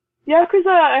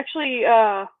Yakuza actually,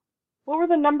 what were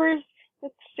the numbers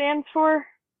it stands for?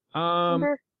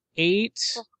 Remember? 8.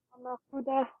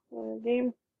 Hanafuda, the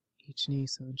game. Ichini,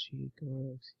 Sanchi,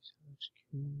 Goro,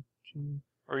 Shisachi,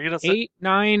 Or are you gonna say 8,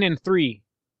 9, and 3.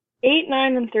 8,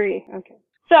 9, and 3. Okay.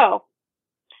 So,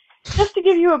 just to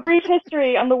give you a brief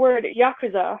history on the word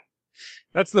Yakuza.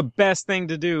 That's the best thing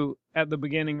to do at the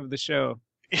beginning of the show.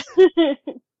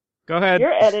 Go ahead.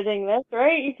 You're editing this,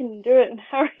 right? You can do it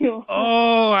how you want.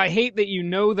 Oh, I hate that you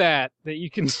know that you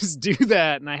can just do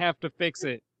that and I have to fix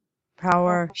it.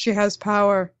 Power. She has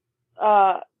power.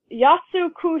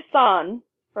 Yasuku-san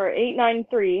for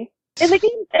 893. In the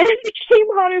game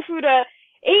Hanafuda,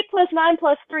 8 plus 9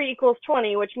 plus 3 equals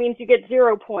 20, which means you get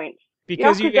 0 points.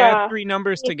 Because Yakuza you add 3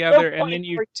 numbers together no and then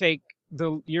you take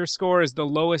your score is the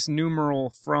lowest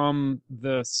numeral from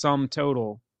the sum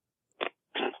total.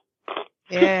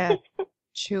 Yeah.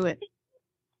 Chew it.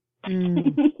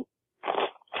 Mm.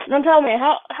 Now tell me,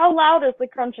 how loud is the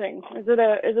crunching? Is it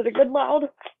a good loud?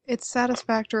 It's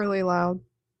satisfactorily loud.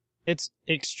 It's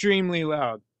extremely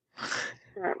loud.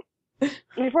 Right.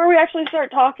 Before we actually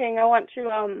start talking, I want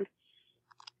to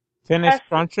Finish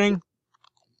crunching?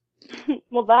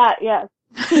 well, that, yes.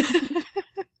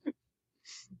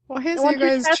 Why is you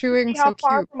guys chewing so how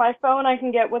far cute? from my phone I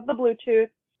can get with the Bluetooth.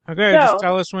 Okay, So, just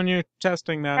tell us when you're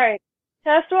testing that. Alright.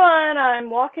 Test 1, I'm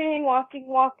walking.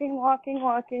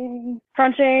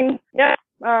 Crunching. Yep.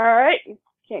 Alright.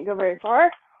 Can't go very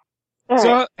far.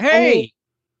 So, hey!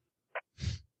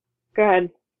 Go ahead.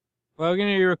 Logan,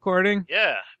 are you recording?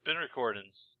 Yeah, been recording.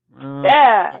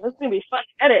 Yeah, this is gonna be fun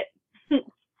to edit.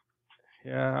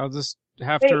 Yeah, I'll just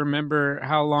have to remember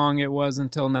how long it was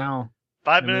until now.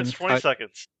 5 minutes, 20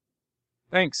 seconds.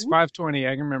 Thanks, 5:20.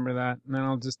 I can remember that. And then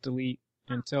I'll just delete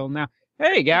until now.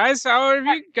 Hey, guys, how have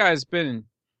you guys been?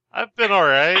 I've been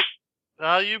alright.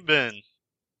 How you been?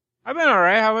 I've been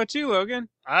alright. How about you, Logan?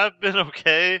 I've been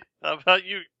okay. How about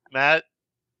you, Matt?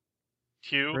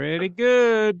 Q? Pretty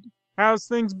good. How's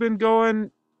things been going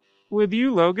with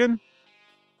you, Logan?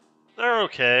 They're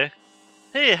okay.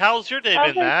 Hey, how's your day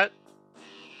been, Matt?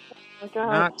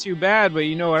 Not too bad, but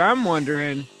you know what I'm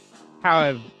wondering? How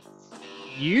have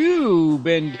you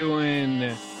been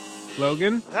doing,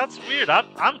 Logan? That's weird.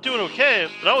 I'm doing okay,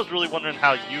 but I was really wondering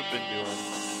how you've been doing.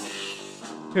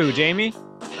 Who, Jamie?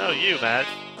 No, you, Matt.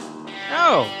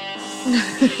 Oh,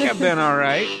 I think I've been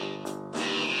alright.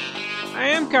 I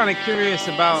am kind of curious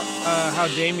about how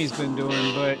Jamie's been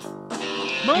doing, but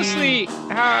mostly,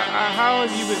 how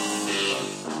have you been?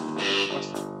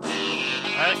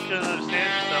 I couldn't understand.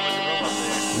 You sound like a robot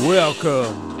there.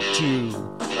 Welcome to...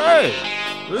 Hey,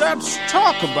 let's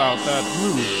talk about that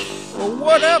movie, or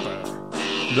whatever.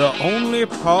 The only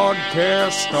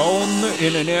podcast on the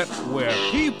internet where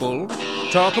people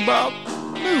talk about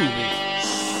movies.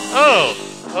 Oh,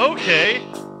 okay.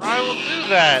 I will do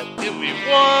that. Give me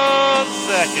 1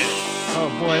 second. Oh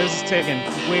boy, this is taking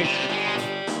way...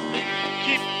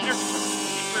 Keep your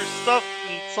stuff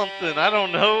in something. I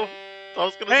don't know. I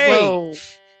was gonna Hey!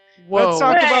 Whoa. Let's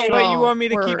talk Hey! about what you want me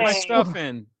to keep my Hey. stuff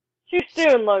in. Too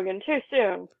soon, Logan. Too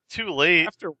soon. Too late.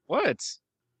 After what?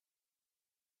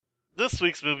 This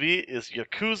week's movie is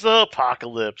Yakuza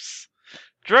Apocalypse,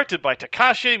 directed by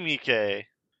Takashi Miike,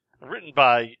 written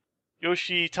by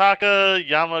Yoshitaka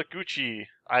Yamaguchi.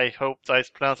 I hope I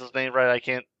pronounced his name right. I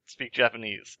can't speak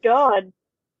Japanese. God.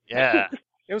 Yeah.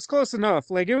 It was close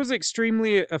enough. Like, it was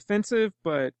extremely offensive,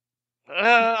 but...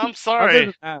 I'm other sorry.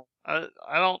 than that, I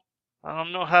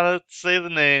don't know how to say the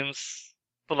names,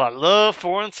 but I love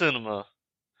foreign cinema,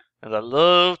 and I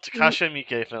love Takashi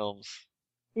Miike films.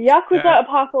 Yakuza Yeah.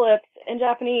 Apocalypse in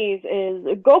Japanese is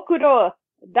Gokuro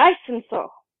Daisenso.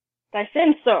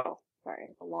 Daisenso. Sorry,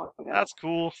 it's a long one. That's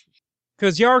cool.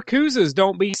 because Yakuzas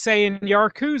don't be saying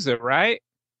Yakuza, right?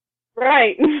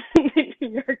 Right.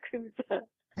 Yakuza.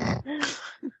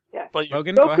 Yeah. But you,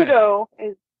 Logan, go ahead. Gokudo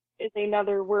is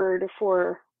another word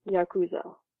for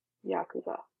Yakuza.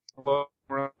 Yakuza.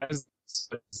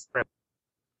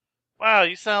 wow,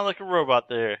 you sound like a robot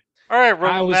there. All right,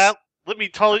 Robot Matt, let me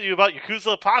tell you about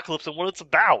Yakuza Apocalypse and what it's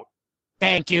about.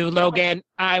 Thank you, Logan.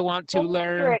 I want to Hold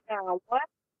learn. right now. What?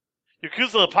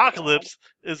 Yakuza Apocalypse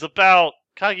is about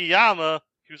Kageyama,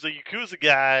 who's a Yakuza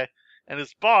guy, and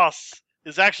his boss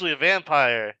is actually a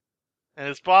vampire. And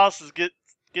his boss is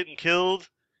getting killed,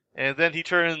 and then he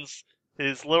turns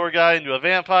his lower guy into a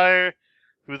vampire,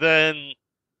 who then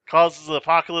causes an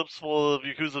apocalypse full of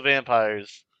Yakuza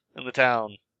vampires in the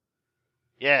town.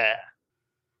 Yeah.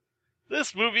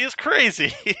 This movie is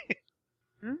crazy.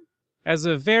 As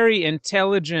a very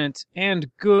intelligent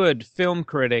and good film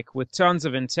critic with tons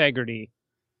of integrity,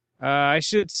 I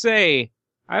should say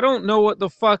I don't know what the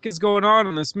fuck is going on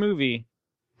in this movie,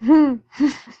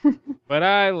 but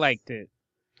I liked it.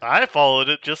 I followed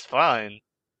it just fine.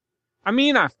 I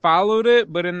mean, I followed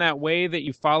it, but in that way that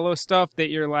you follow stuff that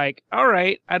you're like, all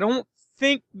right, I don't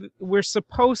think we're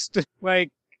supposed to, like,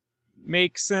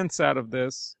 make sense out of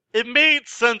this. It made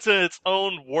sense in its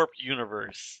own warped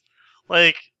universe.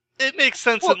 Like, it makes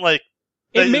sense Well, in, like...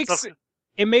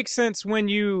 It makes sense when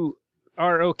you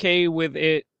are okay with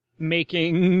it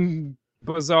making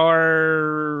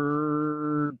bizarre,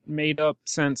 made-up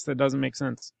sense that doesn't make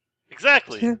sense.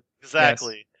 Exactly.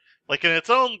 Exactly. Yes. Like, in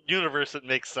its own universe, it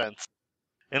makes sense.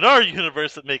 In our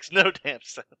universe, it makes no damn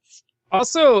sense.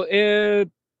 Also,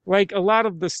 like, a lot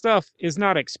of the stuff is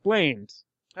not explained.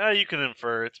 You can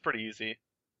infer. It's pretty easy.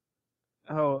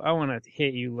 Oh, I want to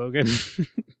hit you, Logan.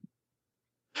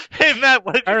 Hey, Matt,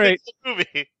 what did you think of the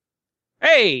movie?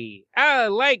 Hey, I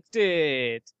liked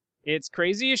it. It's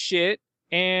crazy as shit,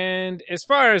 and as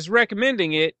far as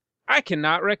recommending it, I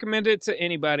cannot recommend it to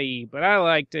anybody, but I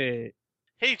liked it.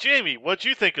 Hey, Jamie, what'd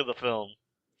you think of the film?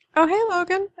 Oh, hey,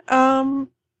 Logan.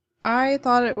 I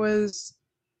thought it was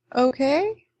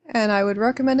okay, and I would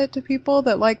recommend it to people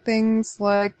that like things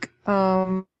like,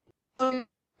 Hey,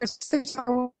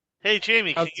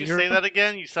 Jamie, can you say that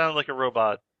again? You sound like a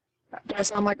robot. Do I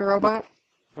sound like a robot?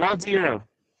 Wild Zero.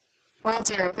 Wild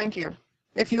Zero, thank you.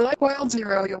 If you like Wild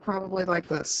Zero, you'll probably like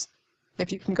this.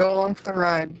 If you can go along for the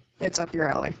ride, it's up your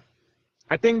alley.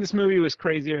 I think this movie was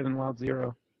crazier than Wild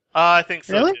Zero. I think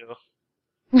so, really? too.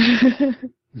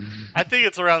 I think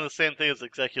it's around the same thing as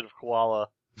Executive Koala.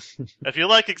 If you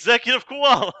like Executive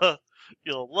Koala,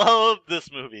 you'll love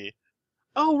this movie.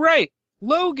 Oh, right.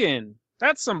 Logan.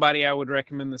 That's somebody I would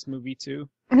recommend this movie to.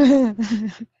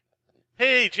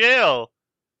 Hey, Jaelle.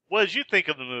 What did you think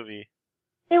of the movie?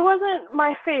 It wasn't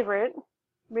my favorite,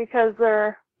 because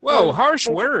they're... Whoa, harsh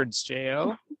words,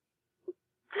 Jaelle.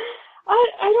 I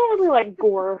don't really like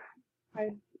gore.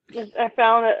 I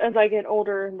found that as I get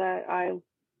older that I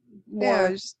more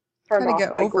just kind of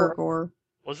get over gore.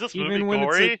 Was this movie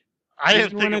gory? I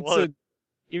didn't think it was.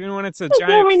 Even when it's a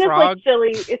giant frog?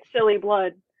 It's silly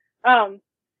blood.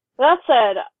 That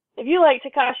said, if you like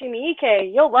Takashi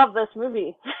Miike, you'll love this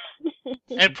movie.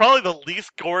 And probably the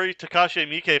least gory Takashi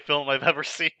Miike film I've ever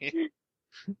seen.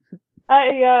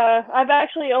 I've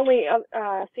actually only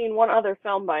seen one other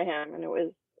film by him, and it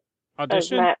was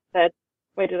Audition? As Matt said.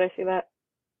 Wait, did I see that?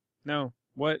 No.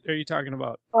 What are you talking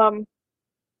about?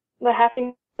 The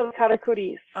Happiness of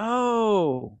Katakuris.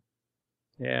 Oh.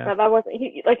 Yeah. But that wasn't,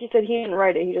 like you said, he didn't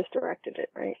write it, he just directed it,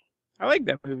 right? I like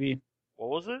that movie. What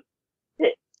was it?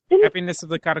 Happiness of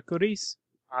the Katakuris.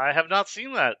 I have not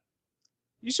seen that.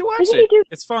 You should watch it.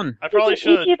 It's fun. I probably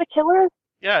should. Ichi the Killer?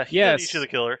 Yeah, he did Ichi the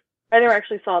Killer. I never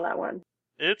actually saw that one.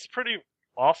 It's pretty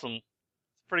awesome. It's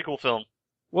a pretty cool film.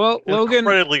 Well, it's Logan,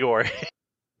 incredibly gory.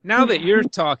 Now that you're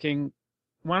talking,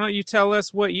 why don't you tell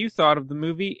us what you thought of the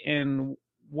movie and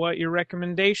what your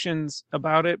recommendations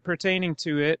about it pertaining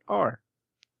to it are?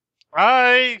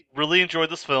 I really enjoyed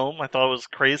this film. I thought it was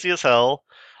crazy as hell.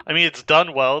 I mean, it's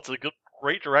done well. It's a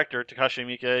great director, Takashi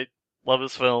Miike. Love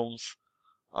his films.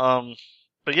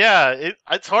 But yeah,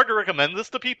 it's hard to recommend this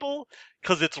to people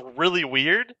because it's really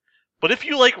weird. But if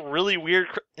you like really weird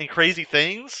and crazy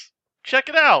things, check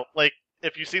it out. Like,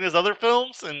 if you've seen his other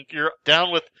films and you're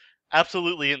down with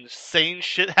absolutely insane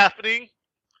shit happening,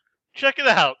 check it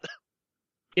out.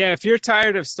 Yeah, if you're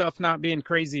tired of stuff not being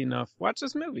crazy enough, watch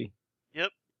this movie. Yep.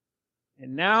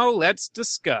 And now let's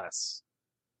discuss.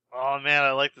 Oh man,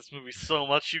 I like this movie so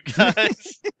much, you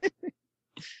guys.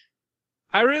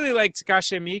 I really like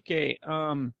Takashi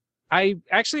Miike. I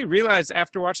actually realized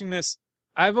after watching this,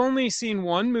 I've only seen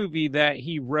one movie that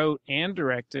he wrote and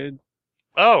directed.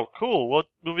 Oh, cool. What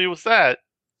movie was that?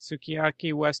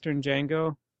 Sukiyaki Western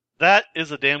Django. That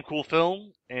is a damn cool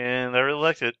film, and I really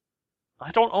liked it.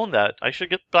 I don't own that. I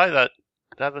should buy that.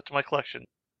 Add that to my collection.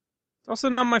 It's also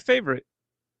not my favorite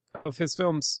of his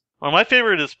films. Well, my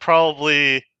favorite is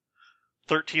probably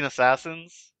 13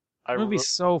 Assassins. The movie's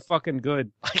so fucking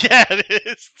good. Yeah, it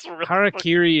is. It's really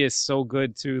Harakiri is so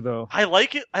good too, though. I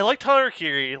like it. I liked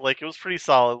Harakiri. Like, it was pretty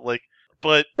solid. Like,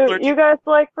 but so you guys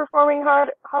like performing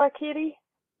Harakiri?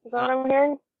 Is that what I'm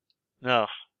hearing? No.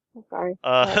 I'm sorry.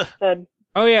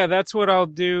 Oh yeah, that's what I'll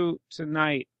do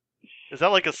tonight. Is that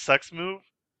like a sex move?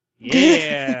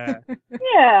 Yeah.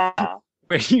 Yeah.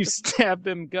 Where you stab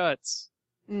them guts.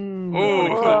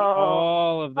 Oh. Cut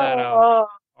all of that out.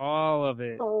 All of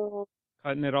it.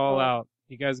 Cutting it all out.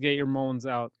 You guys get your moans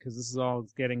out, because this is all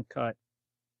getting cut.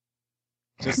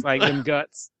 Just like them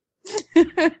guts.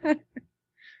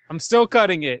 I'm still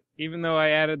cutting it, even though I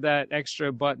added that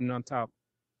extra button on top.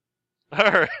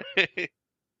 Alright.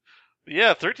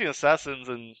 Yeah, 13 Assassins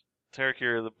and Terror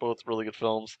Cure are both really good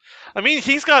films. I mean,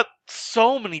 he's got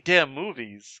so many damn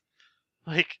movies.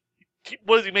 Like,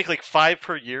 what does he make, like 5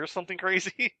 per year or something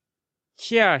crazy?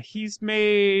 Yeah, he's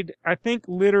made, I think,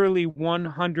 literally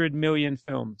 100 million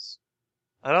films.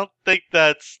 I don't think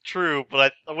that's true,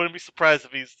 but I wouldn't be surprised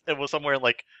if it was somewhere in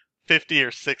like 50 or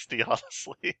 60,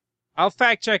 honestly. I'll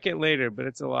fact check it later, but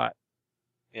it's a lot.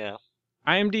 Yeah.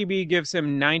 IMDb gives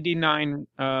him 99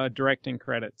 directing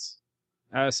credits.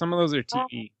 Some of those are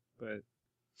TV, but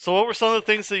So what were some of the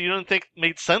things that you didn't think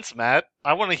made sense, Matt?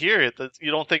 I want to hear it that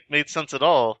you don't think made sense at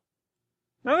all.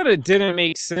 not that it didn't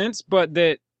make sense, but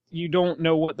that you don't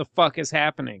know what the fuck is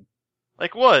happening.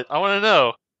 Like what? I want to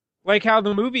know. Like how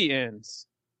the movie ends.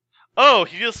 Oh,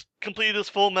 he just completed his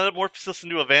full metamorphosis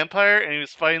into a vampire, and he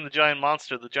was fighting the giant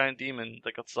monster, the giant demon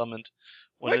that got summoned.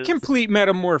 What complete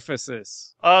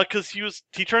metamorphosis? Because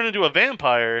he turned into a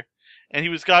vampire, and he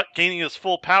was gaining his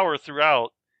full power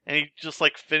throughout, and he just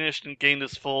like finished and gained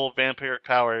his full vampiric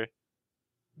power.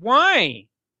 Why?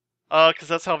 Because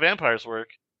that's how vampires work.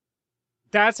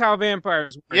 That's how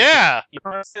vampires work. Yeah. You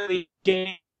constantly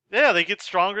gain. Yeah, they get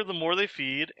stronger the more they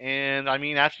feed, and I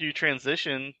mean, after you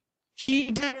transition.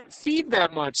 He didn't feed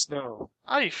that much, though.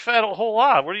 Oh, he fed a whole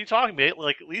lot. What are you talking about?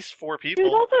 Like, at least 4 people. He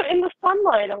was also in the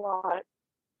sunlight a lot.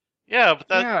 Yeah, but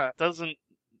that doesn't.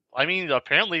 I mean,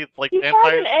 apparently, like, he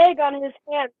vampires. He had an egg on his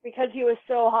hand because he was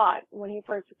so hot when he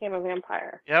first became a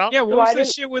vampire. Yeah, what was the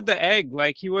shit with the egg?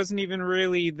 Like, he wasn't even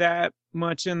really that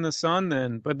much in the sun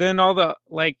then. But then all the,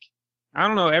 like, I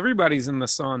don't know, everybody's in the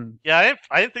sun. Yeah,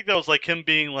 I didn't think that was, like, him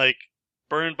being, like,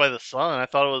 burned by the sun. I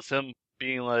thought it was him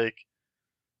being, like,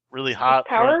 really hot,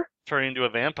 turning into a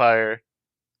vampire.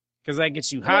 Because that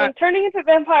gets you hot. Yeah, turning into a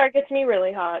vampire gets me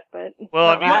really hot, but... Well,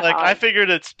 I mean, like, I figured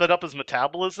it sped up his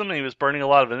metabolism, and he was burning a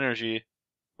lot of energy.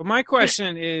 But my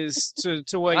question is to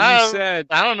what you said.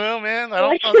 I don't know, man. I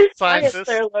don't know scientists.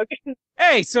 There, Logan.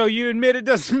 Hey, so you admit it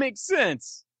doesn't make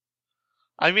sense.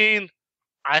 I mean,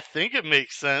 I think it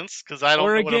makes sense, because I don't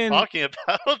know what I'm talking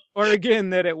about. Or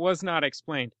again, that it was not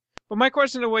explained. But my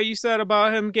question to what you said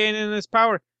about him gaining his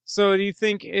power... So do you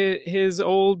think his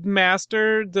old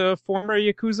master, the former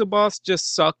Yakuza boss,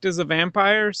 just sucked as a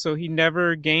vampire, so he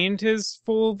never gained his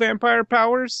full vampire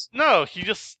powers? No,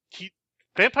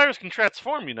 vampires can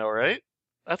transform, you know, right?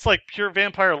 That's like pure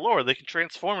vampire lore. They can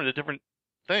transform into different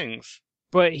things.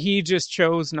 But he just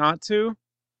chose not to?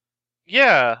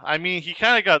 Yeah, I mean, he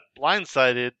kind of got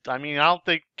blindsided. I mean, I don't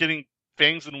think getting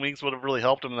fangs and wings would have really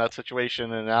helped him in that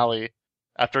situation in an alley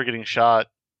after getting shot.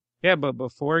 Yeah, but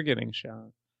before getting shot.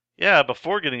 Yeah,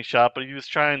 before getting shot, but he was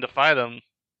trying to fight him.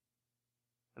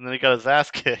 And then he got his ass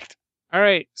kicked.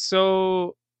 Alright,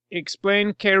 so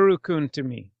explain Keru-kun to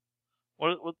me.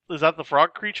 What is that, the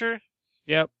frog creature?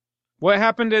 Yep. What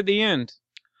happened at the end,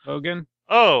 Logan?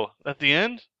 Oh, at the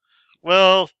end?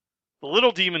 Well, the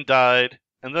little demon died,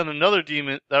 and then another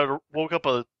demon that woke up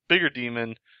a bigger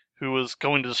demon who was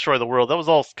going to destroy the world. That was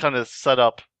all kind of set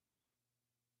up.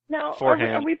 Now,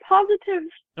 beforehand. are we positive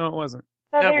No, it wasn't.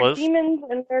 that they're demons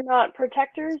and they're not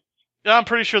protectors? Yeah, I'm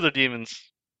pretty sure they're demons.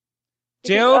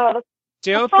 Jaelle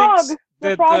thinks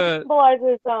the frog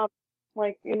symbolizes,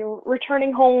 like, you know,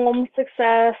 returning home,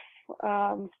 success.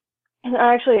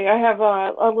 Actually, I have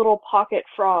a little pocket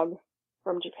frog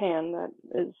from Japan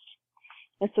that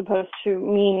is supposed to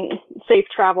mean safe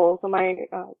travels. And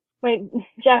my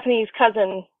Japanese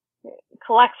cousin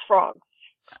collects frogs.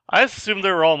 I assumed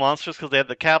they were all monsters because they had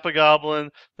the Kappa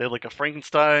Goblin, they had like a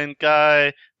Frankenstein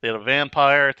guy, they had a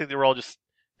vampire. I think they were all just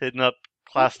hidden up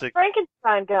classic.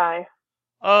 Frankenstein guy.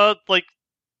 Like,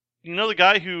 you know the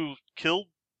guy who killed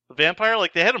the vampire?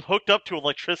 Like, they had him hooked up to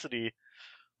electricity.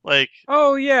 Like.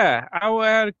 Oh yeah, I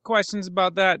had questions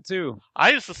about that too.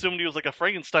 I just assumed he was like a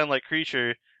Frankenstein-like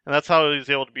creature, and that's how he was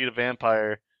able to beat a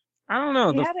vampire. I don't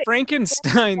know. The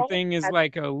Frankenstein thing is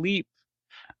like a leap.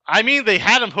 I mean, they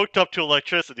had him hooked up to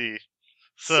electricity.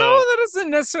 So that doesn't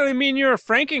necessarily mean you're a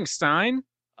Frankenstein.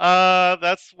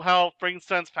 That's how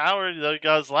Frankenstein's power, you know, he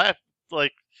got his life,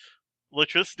 like,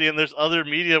 electricity, and there's other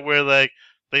media where, like,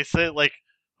 they say, like,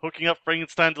 hooking up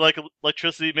Frankenstein to, like,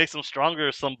 electricity makes him stronger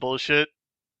or some bullshit.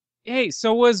 Hey,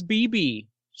 so was BB.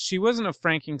 She wasn't a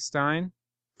Frankenstein.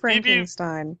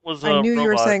 Frankenstein. Was I knew robot. you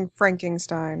were saying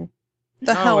Frankenstein.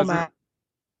 The hell, Matt.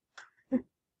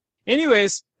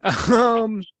 Anyways,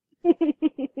 I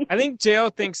think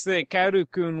Jaelle thinks that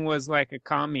Kaoru-kun was like a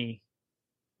kami.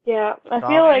 Yeah, I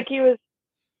feel like he was.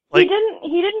 Like,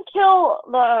 he didn't kill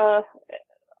the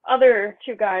other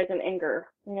two guys in anger.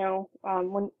 You know,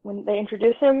 when they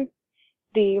introduced him,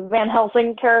 the Van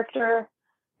Helsing character,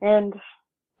 and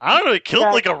I don't know. He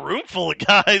killed like a room full of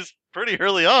guys pretty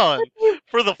early on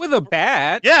for the With a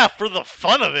bat? for the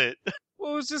fun of it.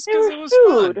 Well, it was just They because were it was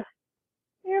food. fun.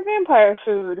 They were vampire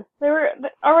food. They were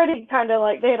already kind of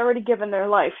like, they had already given their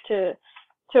life to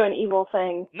an evil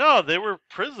thing. No, they were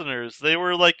prisoners. They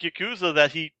were like Yakuza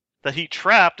that he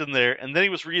trapped in there, and then he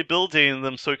was rehabilitating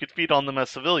them so he could feed on them as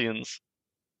civilians.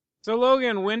 So,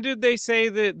 Logan, when did they say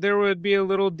that there would be a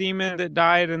little demon that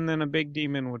died and then a big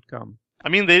demon would come? I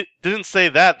mean, they didn't say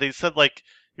that. They said like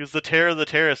he was the terror of the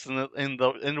terrorists, and the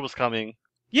end was coming.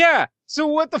 Yeah. So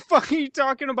what the fuck are you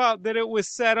talking about? That it was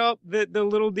set up that the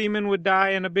little demon would die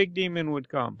and a big demon would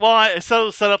come? Well, I said it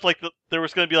was set up like there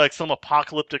was going to be like some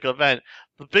apocalyptic event.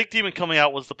 The big demon coming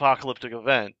out was the apocalyptic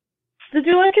event. Did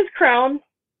you like his crown?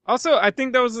 Also, I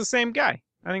think that was the same guy.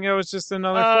 I think that was just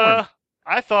another form.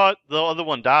 I thought the other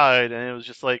one died, and it was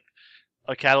just like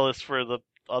a catalyst for the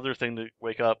other thing to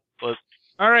wake up. But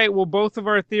All right, well, both of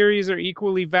our theories are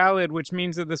equally valid, which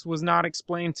means that this was not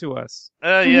explained to us.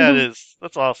 yeah, it is.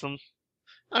 That's awesome.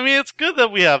 I mean, it's good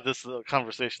that we have this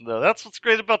conversation, though. That's what's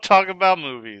great about talking about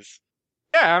movies.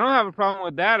 Yeah, I don't have a problem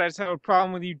with that. I just have a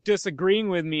problem with you disagreeing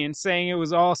with me and saying it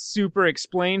was all super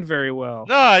explained very well.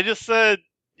 No, I just said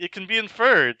it can be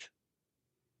inferred.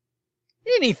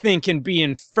 Anything can be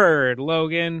inferred,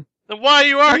 Logan. Then why are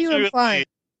you What are arguing you with implying? me?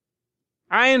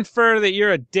 I infer that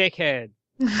you're a dickhead.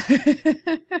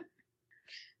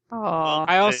 Aw.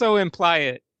 I also imply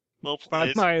it Well by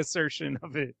played. my assertion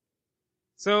of it.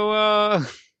 So,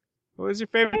 what was your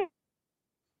favorite?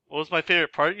 What was my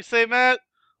favorite part, you say, Matt?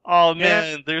 Oh, Yeah.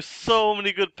 man, there's so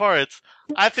many good parts.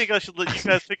 I think I should let you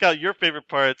guys pick out your favorite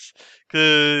parts,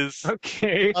 because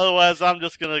Okay. otherwise I'm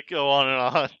just going to go on and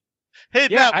on. Hey,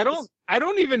 Yeah, Matt, I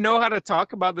don't even know how to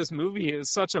talk about this movie.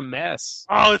 It's such a mess.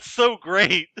 Oh, it's so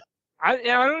great. I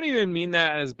don't even mean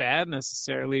that as bad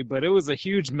necessarily, but it was a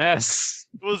huge mess.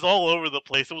 It was all over the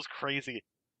place. It was crazy.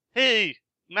 Hey,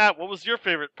 Matt, what was your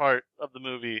favorite part of the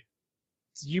movie?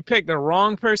 You picked the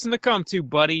wrong person to come to,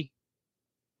 buddy.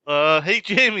 Hey,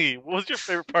 Jamie, what was your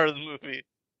favorite part of the movie?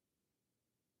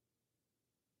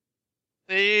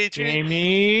 Hey,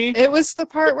 Jamie. It was the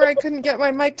part where I couldn't get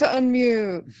my mic to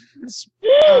unmute.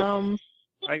 I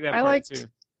like that I part liked-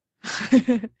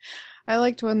 too. I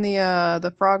liked when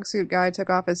the frog suit guy took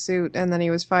off his suit and then he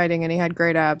was fighting and he had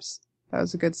great abs. That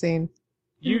was a good scene.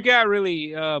 You got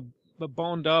really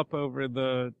boned up over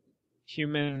the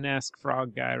human-esque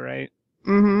frog guy, right?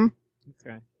 Mm-hmm.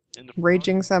 Okay. In the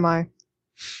Raging semi.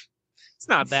 It's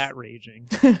not that raging.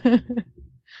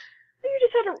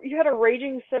 You had a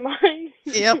raging semi.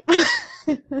 Yep.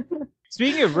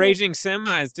 Speaking of raging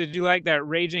semis, did you like that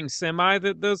raging semi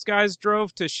that those guys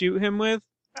drove to shoot him with?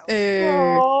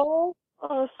 Oh, I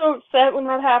was so upset when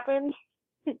that happened.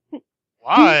 They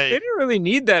Why? didn't really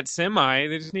need that semi.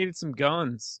 They just needed some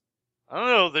guns. I don't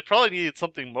know. They probably needed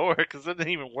something more because it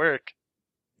didn't even work.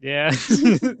 Yeah.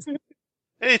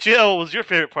 Hey, Jaelle, what was your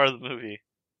favorite part of the movie?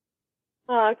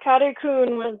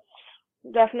 Kade-kun was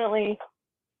definitely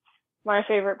my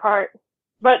favorite part.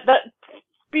 But that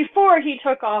before he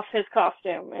took off his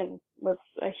costume and was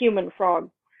a human frog,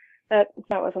 that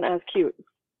wasn't as cute.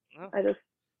 Huh? I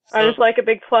just like a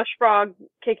big plush frog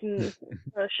kicking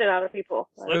the shit out of people.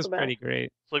 That was the best. pretty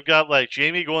great. So we've got like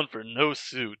Jamie going for no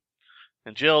suit,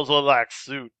 and Jaelle's all like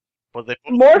suit, but they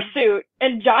More suit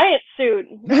and giant suit.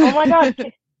 Oh my god,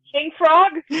 King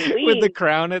Frog, please. With the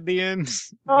crown at the end.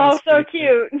 Oh, That's so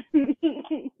pretty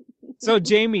cute. So,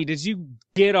 Jamie, did you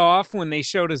get off when they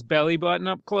showed his belly button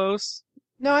up close?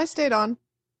 No, I stayed on.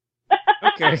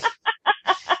 Okay,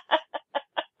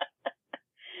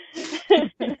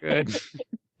 good.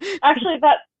 Actually,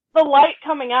 the light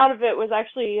coming out of it was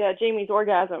actually Jamie's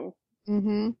orgasm.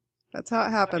 Mm-hmm. That's how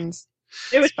it happens.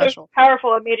 It was Special. so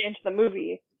powerful it made it into the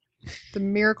movie. The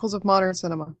miracles of modern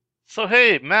cinema. So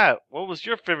hey, Matt, what was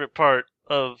your favorite part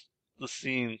of the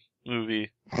scene movie?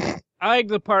 I like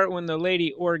the part when the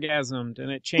lady orgasmed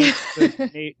and it changed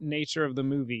the nature of the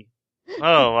movie.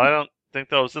 Oh, I don't think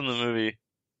that was in the movie.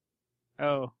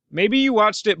 Oh, maybe you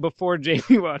watched it before Jamie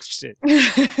watched it,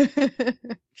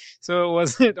 so it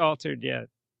wasn't altered yet.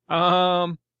 I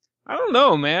don't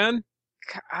know, man.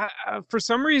 For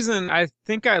some reason, I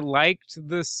think I liked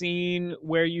the scene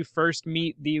where you first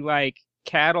meet the like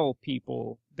cattle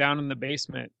people down in the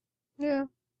basement. Yeah.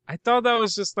 I thought that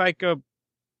was just like a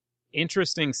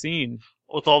interesting scene.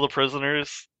 With all the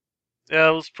prisoners. Yeah,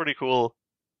 it was pretty cool.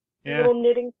 Yeah. Little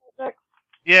knitting project.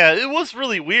 Yeah, it was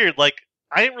really weird. Like,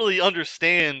 I didn't really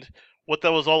understand what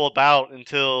that was all about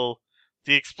until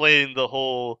they explained the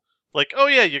whole, like, oh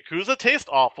yeah, Yakuza taste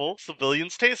awful,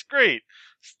 civilians taste great,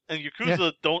 and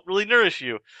Yakuza don't really nourish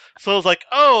you. So I was like,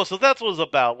 oh, so that's what it was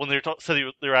about when they said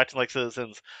they were acting like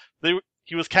citizens.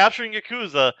 he was capturing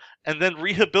Yakuza and then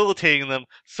rehabilitating them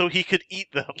so he could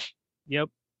eat them. Yep.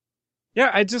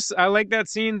 Yeah, I like that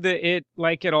scene that it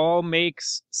all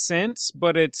makes sense,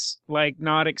 but it's like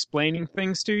not explaining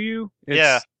things to you.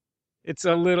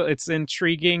 It's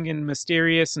intriguing and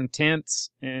mysterious and tense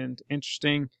and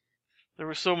interesting. There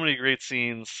were so many great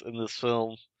scenes in this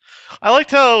film. I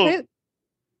liked how...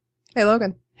 Hey,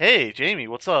 Logan. Hey, Jamie,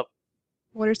 what's up?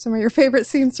 What are some of your favorite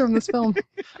scenes from this film?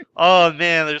 Oh,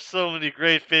 man, there's so many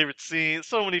great favorite scenes.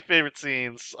 So many favorite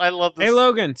scenes. I love this. Hey,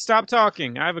 Logan, stop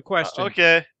talking. I have a question.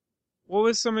 Okay. What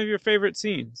was some of your favorite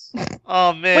scenes?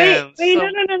 Oh, man. Wait,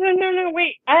 no,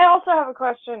 wait. I also have a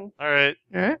question. All right.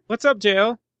 What's up,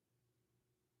 Jaelle?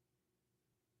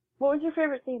 What was your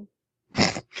favorite scene?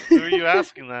 Who are you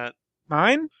asking that?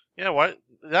 Mine? Yeah, what?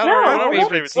 One No, of my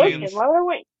favorite scenes. why would I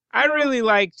wait? I really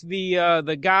liked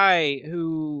the guy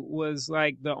who was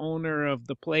like the owner of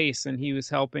the place, and he was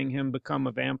helping him become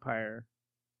a vampire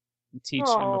and teach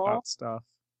him about stuff.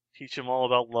 Teach him all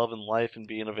about love and life and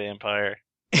being a vampire.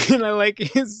 And I like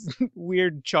his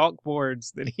weird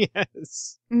chalkboards that he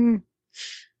has with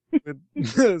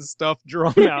the stuff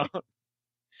drawn out.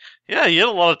 Yeah, you had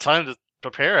a lot of time to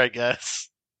prepare, I guess.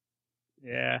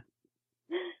 Yeah.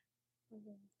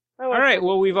 All right,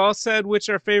 well, we've all said which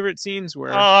our favorite scenes were.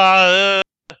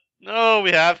 No, we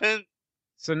haven't.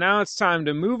 So now it's time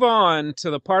to move on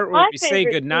to the part where we say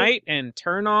goodnight and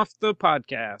turn off the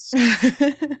podcast.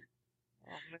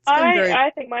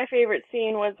 I think my favorite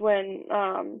scene was when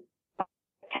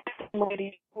Captain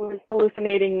Lady was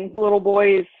hallucinating little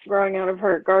boys growing out of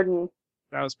her garden.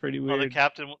 That was pretty weird. Oh, the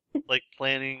captain like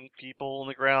planting people on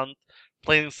the ground,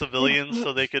 planting civilians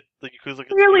so the Yakuza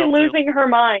could really losing her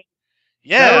mind.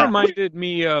 Yeah, that reminded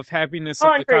me of Happiness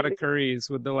of the Katakuris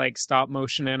with the like stop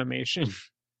motion animation.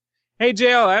 Hey,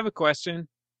 Jaelle, I have a question.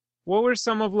 What were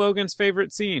some of Logan's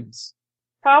favorite scenes?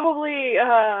 Probably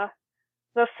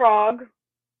the frog.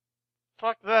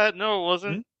 Fuck that! No, it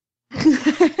wasn't.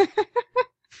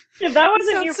 Yeah, that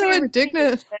wasn't your so favorite.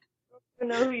 Indignant. I don't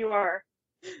know who you are.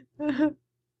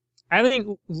 I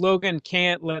think Logan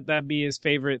can't let that be his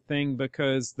favorite thing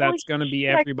because that's going to be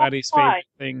everybody's favorite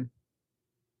thing.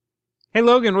 Hey,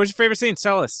 Logan, what's your favorite scene?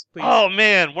 Tell us, please. Oh,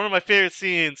 man, one of my favorite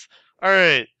scenes. All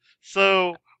right,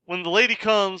 so when the lady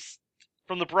comes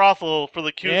from the brothel for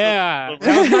the Yakuza... Yeah,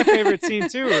 that was my favorite scene,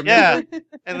 too, remember? Yeah,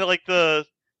 and then,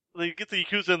 they get the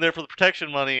Yakuza in there for the protection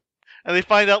money, and they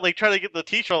find out, try to get the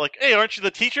teacher, hey, aren't you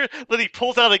the teacher? Then he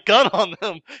pulls out a gun on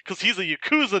them, because he's a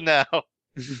Yakuza now.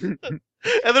 And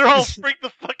they're all freaked the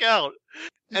fuck out.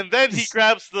 And then he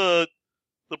grabs the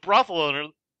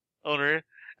brothel owner,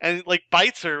 and,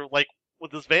 bites her, with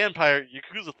this vampire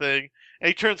Yakuza thing, and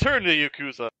he turns her into a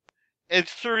Yakuza. And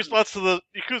her response to the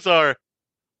Yakuza are,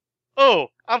 "Oh,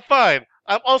 I'm fine.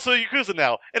 I'm also a Yakuza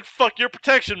now, and fuck your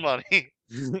protection money."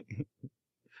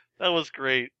 That was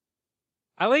great.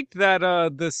 I liked that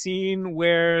the scene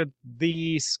where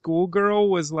the schoolgirl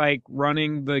was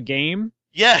running the game.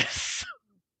 Yes.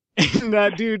 And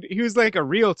that dude, he was like a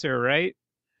realtor, right?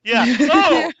 Yeah.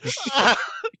 Oh.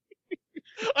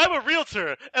 I'm a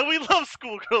realtor, and we love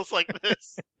schoolgirls like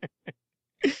this.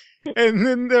 And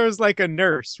then there was a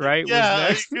nurse, right? Yeah,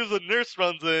 because a nurse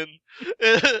runs in,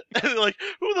 and they're like,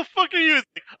 "Who the fuck are you?"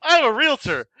 I'm a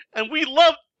realtor, and we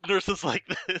love nurses like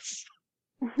this.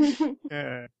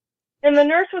 Yeah. And the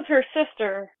nurse was her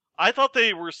sister. I thought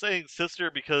they were saying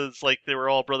sister because they were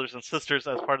all brothers and sisters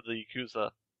as part of the Yakuza.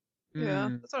 Yeah,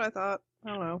 that's what I thought. I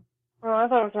don't know. Well, I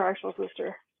thought it was her actual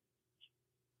sister.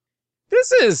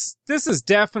 This is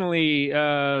definitely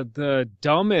the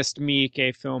dumbest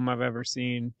Miike film I've ever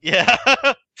seen. Yeah.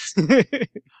 I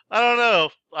don't know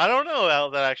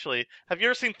about that actually. Have you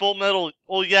ever seen Full Metal?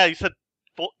 Oh yeah, you said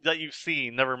that you've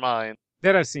seen. Never mind.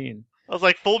 That I've seen. I was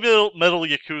like, Full Metal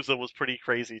Yakuza was pretty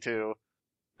crazy too.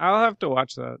 I'll have to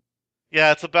watch that.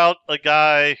 Yeah, it's about a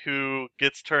guy who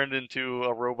gets turned into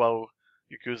a robo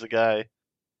Yakuza guy,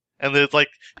 and there's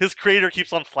his creator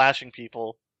keeps on flashing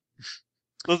people.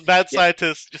 Those mad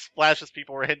scientists just flashes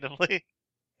people randomly.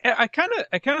 I kind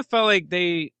of felt like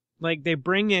they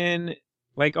bring in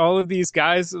all of these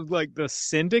guys of the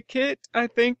syndicate. I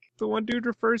think the one dude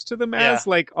refers to them as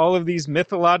all of these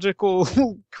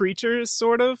mythological creatures,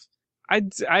 sort of.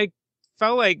 I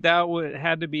felt like that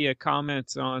had to be a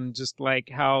comment on just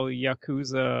how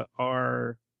Yakuza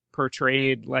are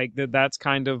portrayed. That's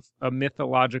kind of a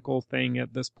mythological thing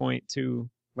at this point too.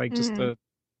 Just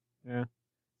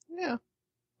yeah.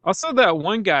 Also, that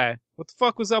one guy, what the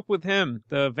fuck was up with him?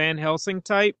 The Van Helsing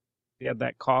type? He had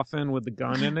that coffin with the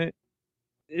gun in it.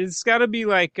 It's got to be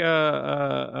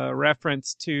a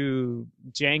reference to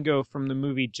Django from the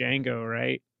movie Django,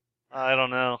 right? I don't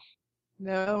know.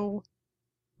 No.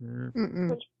 Mm-mm.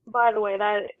 Which, by the way,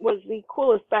 that was the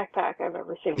coolest backpack I've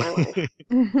ever seen in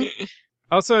my life.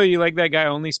 Also, you like that guy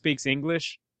only speaks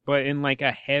English, but in like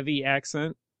a heavy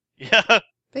accent. Yeah.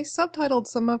 They subtitled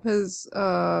some of his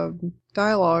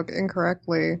dialogue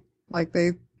incorrectly. Like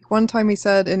one time he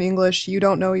said in English, "You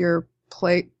don't know your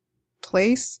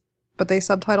place," but they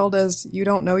subtitled as "You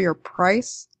don't know your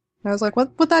price." And I was like,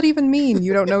 what would that even mean?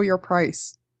 You don't know your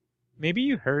price. Maybe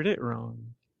you heard it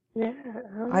wrong. Yeah.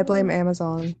 I blame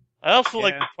Amazon. I also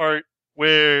like Yeah. the part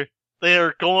where they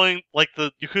are going, like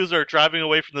the Yakuza are driving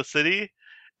away from the city,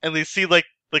 and they see like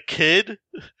the kid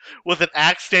with an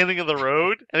axe standing in the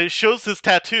road, and it shows his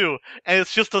tattoo, and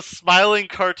it's just a smiling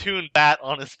cartoon bat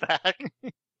on his back.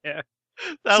 Yeah.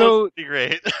 That So- was pretty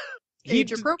great.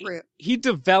 Age appropriate. He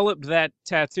developed that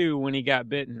tattoo when he got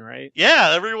bitten, right?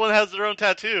 Yeah, everyone has their own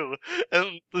tattoo,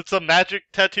 and it's a magic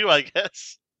tattoo, I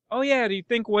guess. Oh yeah, do you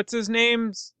think what's his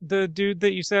name's the dude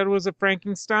that you said was a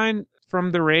Frankenstein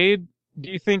from the raid?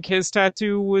 Do you think his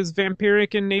tattoo was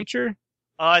vampiric in nature?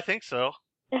 I think so.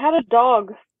 It had a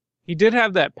dog. He did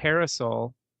have that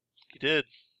parasol. He did,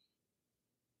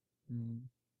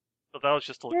 but that was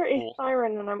just a Hear a cool.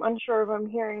 siren, and I'm unsure if I'm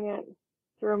hearing it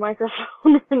through a microphone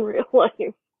or in real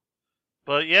life.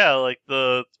 But yeah, like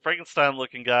the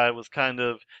Frankenstein-looking guy was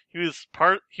he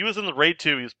was in the raid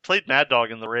too. He played Mad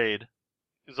Dog in the raid.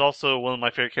 He's also one of my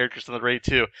favorite characters in the raid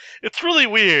too. It's really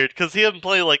weird because they have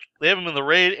him in the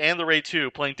raid and the raid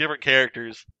 2 playing different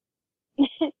characters.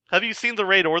 Have you seen the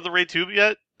raid or the raid 2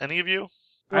 yet? Any of you?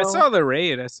 I No. saw the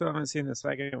raid. I still haven't seen the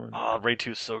second one. Oh, raid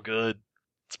 2 is so good.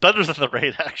 It's better than the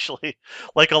raid actually,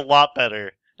 like a lot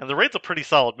better. And the raid's a pretty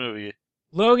solid movie.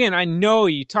 Logan, I know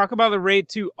you talk about the raid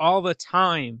 2 all the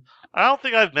time. I don't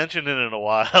think I've mentioned it in a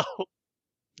while.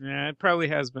 Yeah, it probably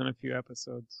has been a few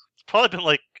episodes. It's probably been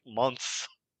like months.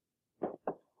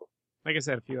 Like I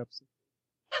said, a few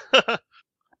episodes.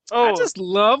 Oh, I just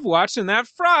love watching that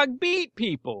frog beat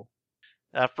people.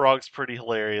 that frog's pretty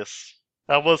hilarious.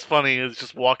 That was funny. He was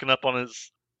just walking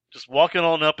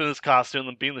on up in his costume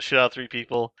and beating the shit out of 3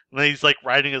 people. And then he's like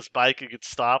riding his bike and gets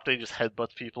stopped and he just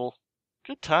headbutts people.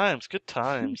 Good times, good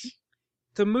times.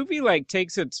 The movie like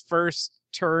takes its first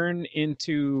turn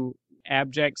into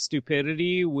abject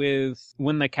stupidity with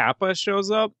when the Kappa shows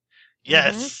up.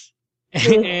 Yes.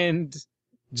 And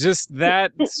just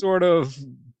that sort of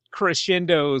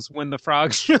crescendos when the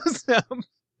frog shows up.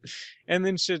 And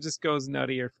then shit just goes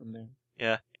nuttier from there.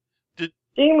 Yeah.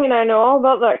 Jamie and I know all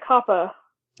about that kappa.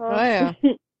 Oh, yeah.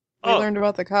 They Oh. learned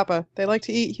about the kappa. They like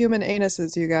to eat human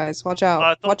anuses, you guys. Watch I out.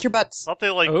 thought- Watch your butts. Thought they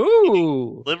like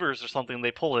Ooh. livers or something. They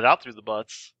pulled it out through the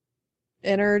butts.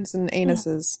 Innards and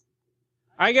anuses.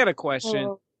 I got a question.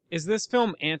 Oh, Is this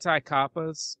film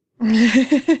anti-Kappas?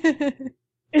 it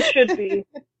should be.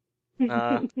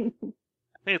 I think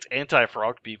it's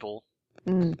anti-frog people.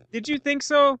 Mm. Did you think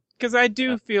so? Because I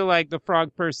do Yeah. feel like the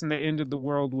frog person that ended the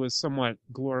world was somewhat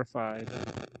glorified.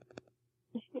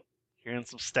 Hearing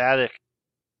some static.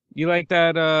 You like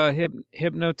that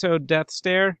Hypnotoad death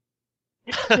stare?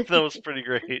 That was pretty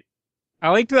great. I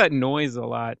liked that noise a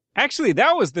lot. Actually,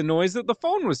 that was the noise that the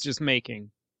phone was just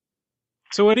making.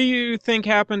 So what do you think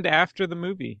happened after the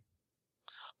movie?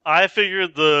 I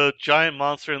figured the giant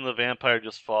monster and the vampire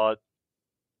just fought.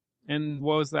 And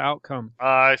what was the outcome?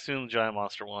 I assume the giant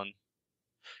monster won.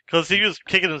 Because he was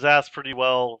kicking his ass pretty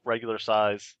well, regular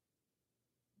size.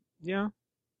 Yeah.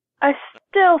 I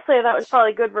still say that was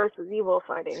probably good versus evil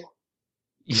fighting.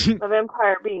 The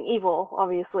vampire being evil,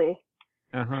 obviously.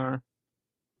 Uh-huh.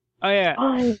 Oh, yeah.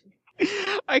 Fine.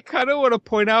 I kind of want to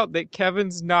point out that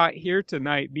Kevin's not here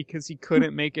tonight because he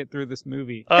couldn't make it through this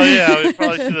movie. Oh yeah, we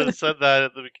probably should have said that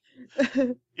at the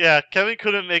beginning. Yeah, Kevin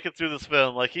couldn't make it through this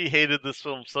film. Like, he hated this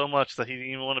film so much that he didn't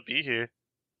even want to be here.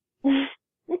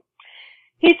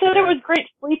 He said it was great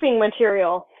sleeping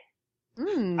material.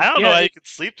 Mm. I don't know Yeah, how you could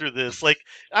sleep through this. Like,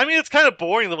 I mean, it's kind of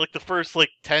boring, the first,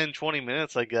 10, 20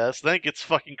 minutes, I guess. Then it gets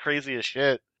fucking crazy as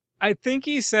shit. I think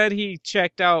he said he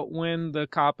checked out when the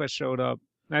Kappa showed up.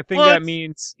 And I think What? that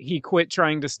means he quit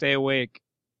trying to stay awake.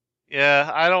 Yeah,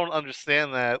 I don't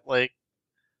understand that. Like,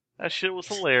 that shit was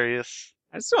hilarious.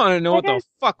 I just want to know what That the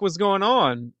fuck was going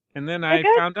on. And then I The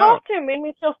guy's found out. costume made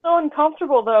me feel so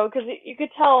uncomfortable, though, because you could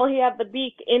tell he had the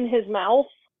beak in his mouth,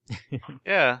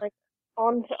 Yeah.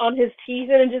 on his teeth,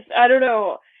 and it just, I don't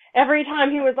know. Every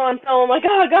time he was on film, I'm like,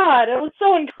 oh god, it was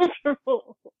so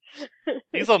uncomfortable.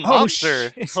 He's a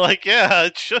monster. shit. Like, yeah,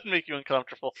 it should make you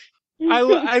uncomfortable.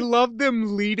 I love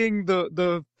them leading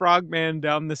the frogman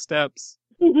down the steps.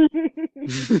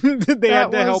 They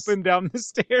had to help him down the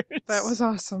stairs. That was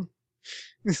awesome.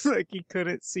 It's like he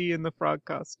couldn't see in the frog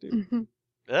costume. Mhm.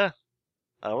 Yeah.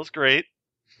 That was great.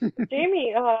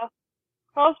 Jamie,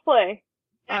 Cosplay.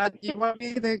 You want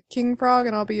to be the king frog,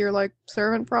 and I'll be your like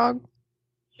servant frog.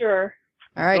 Sure.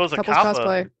 All right, It was a couples kappa.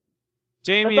 cosplay.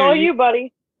 Jamie, That's all you,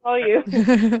 buddy. All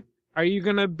you. are you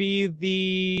gonna be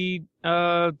the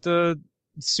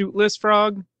suitless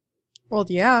frog, Well,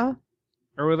 yeah.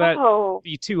 or will that Oh.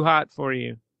 be too hot for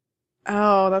you?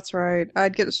 Oh, that's right.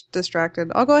 I'd get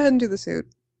distracted. I'll go ahead and do the suit.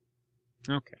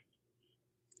 Okay.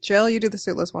 Jaelle, you do the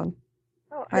suitless one.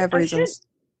 Oh, I have reasons.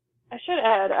 I should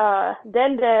add,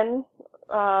 Den Den,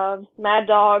 Mad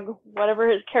Dog, whatever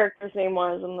his character's name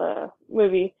was in the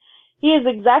movie. He is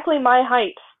exactly my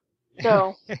height.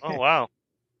 So, Oh wow.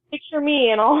 picture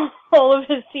me in all of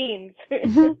his scenes.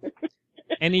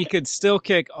 And he could still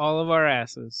kick all of our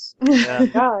asses. Yeah.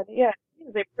 God, yeah.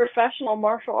 He's a professional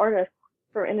martial artist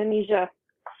from Indonesia.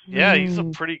 Yeah, he's a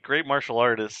pretty great martial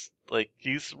artist. Like,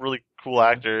 he's a really cool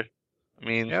actor. I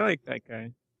mean, Yeah, I like that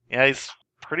guy. yeah, he's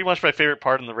pretty much my favorite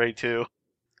part in the raid too.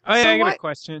 Oh yeah, So I got a what-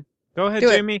 question. Go ahead, Do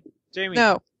it. Jamie. Jamie.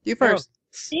 No, you first.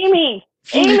 Amy!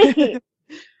 Amy!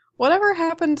 Whatever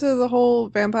happened to the whole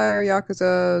vampire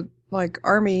Yakuza like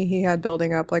army he had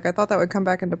building up? Like I thought that would come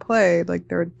back into play. Like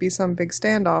there would be some big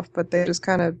standoff, but they just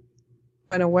kind of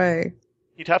went away.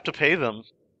 You'd have to pay them,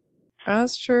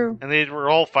 That's true. and they were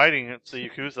all fighting the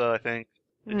Yakuza. I think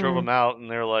they drove Hmm. them out, and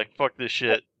they were like, "Fuck this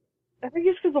shit." I think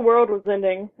it's because the world was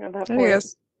ending at that I point.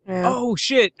 guess. Yeah. Oh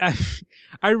shit!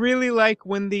 I really like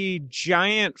when the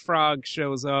giant frog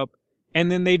shows up,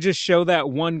 and then they just show that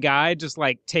one guy just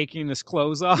like taking his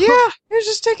clothes off. Yeah, he was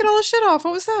just taking all the shit off.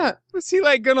 What was that? Was he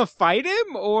like gonna fight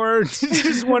him, or did he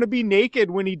just want to be naked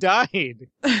when he died?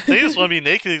 They just want to be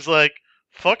naked. He's like,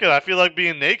 "Fuck it, I feel like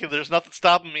being naked. There's nothing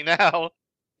stopping me now."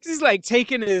 He's like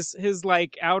taking his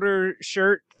like outer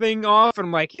shirt thing off, and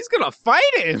I'm like, he's gonna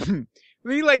fight him.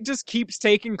 He like just keeps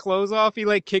taking clothes off. He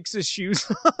like kicks his shoes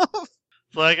off.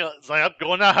 It's like I'm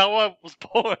going out how I was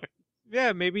born.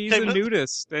 Yeah, maybe he's Hey, a but-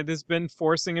 nudist and has been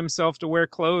forcing himself to wear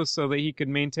clothes so that he could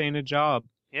maintain a job.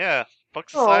 Yeah,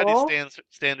 fuck society Aw.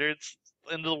 standards.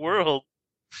 End of the world.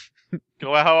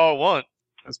 Go out how I want.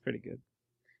 That's pretty good.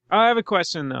 I have a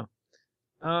question though.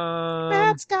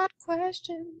 Matt's got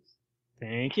questions.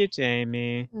 Thank you,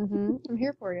 Jamie. I'm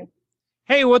here for you.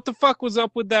 Hey, what the fuck was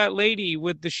up with that lady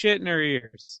with the shit in her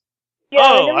ears? Yeah,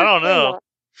 Oh, never I don't explained know. that.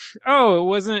 Oh, it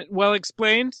wasn't well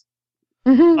explained?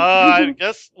 I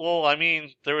guess. Well, I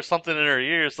mean, there was something in her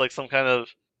ears, like some kind of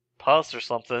pus or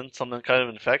something, some kind of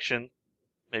infection,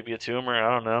 maybe a tumor.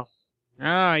 I don't know.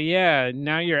 Ah, yeah.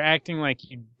 Now you're acting like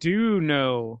you do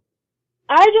know.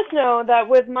 I just know that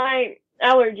with my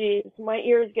allergies, my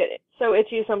ears get so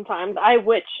itchy sometimes. I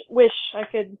wish I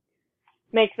could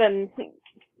make them,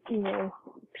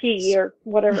 pee or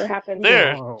whatever happens.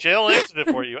 There, Whoa. Jaelle answered it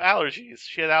for you. Allergies.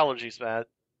 She had allergies, Matt.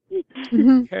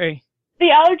 Okay. The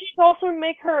allergies also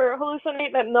make her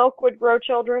hallucinate that milk would grow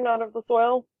children out of the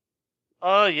soil.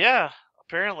 Yeah.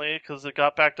 Apparently, because it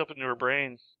got backed up into her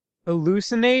brain.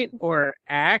 Hallucinate or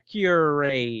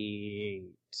accurate?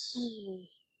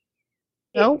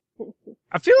 No.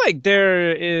 I feel like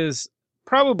there is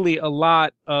probably a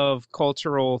lot of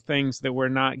cultural things that we're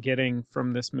not getting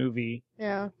from this movie.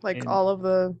 Yeah, like And- all of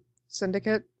the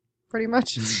syndicate, pretty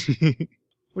much.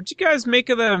 What'd you guys make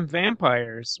of them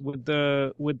vampires with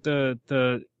the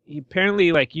he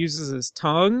apparently like uses his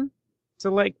tongue to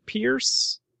like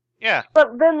pierce? Yeah.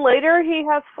 But then later he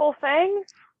has full fangs.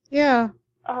 Yeah.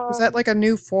 Was that like a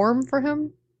new form for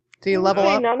him? Did he level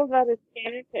up? None of that is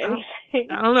canon to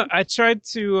anything. I don't know. I tried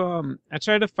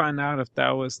to find out if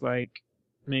that was like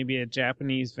maybe a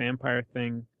Japanese vampire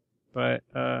thing, but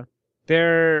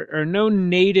there are no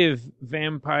native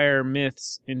vampire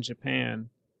myths in Japan.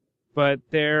 But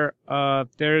there's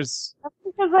That's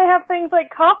because they have things like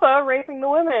Kappa raping the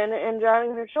women and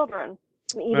drowning their children.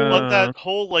 And eating But that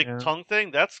whole, like, yeah. tongue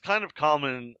thing, that's kind of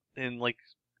common in, like,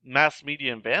 mass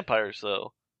media and vampires,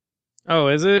 though. oh,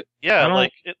 is it? Yeah, I don't-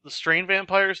 like, the Strain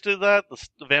vampires did that.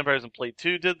 The vampires in Blade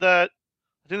 2 did that.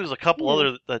 I think there's a couple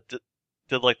other that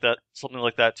did like that, something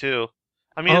like that, too.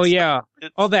 I mean, Oh it's, yeah,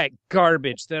 it's, all that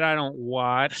garbage that I don't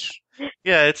watch.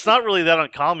 yeah, it's not really that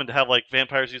uncommon to have, like,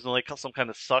 vampires using, like, some kind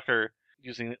of sucker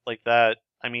using it like that.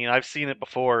 I mean, I've seen it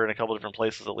before in a couple different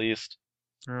places, at least.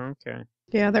 Oh, okay.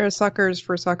 Yeah, there are suckers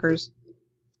for suckers.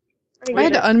 I I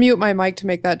had get to it. unmute my mic to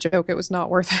make that joke. It was not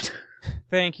worth it.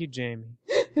 Thank you, Jamie.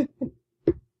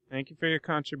 Thank you for your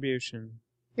contribution.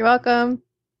 You're welcome.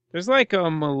 There's like a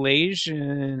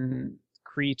Malaysian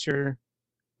creature,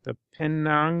 the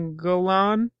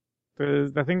Penanggalan.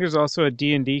 I think there's also a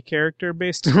D&D character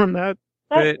based on that.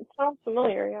 That sounds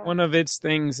familiar, yeah. One of its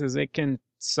things is it can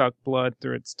suck blood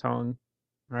through its tongue.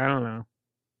 Or I don't know.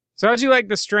 So how'd you like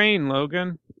the strain,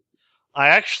 Logan? I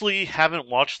actually haven't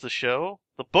watched the show.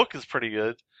 The book is pretty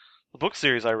good. The book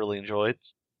series I really enjoyed.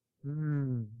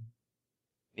 Hmm.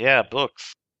 Yeah,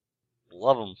 books.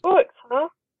 Love them. Books, huh?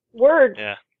 Words.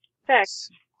 Yeah.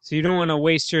 Text. So you don't want to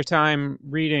waste your time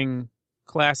reading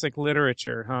classic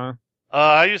literature, huh?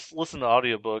 I used to listen to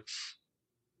audiobooks.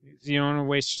 You don't want to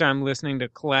waste your time listening to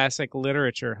classic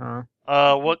literature, huh?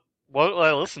 What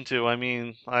I listen to? I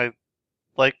mean, I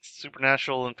like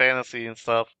supernatural and fantasy and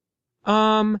stuff.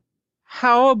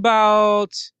 How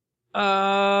about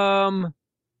um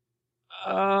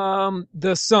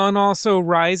The Sun Also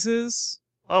Rises?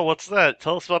 Oh, what's that?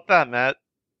 Tell us about that, Matt.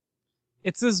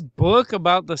 It's this book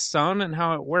about the sun and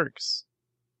how it works.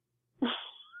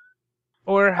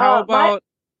 Or how about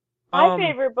my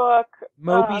favorite book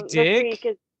Moby this Dick? week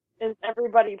is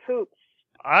Everybody Poops.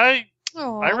 I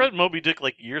Aw. read Moby Dick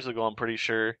like years ago, I'm pretty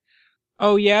sure.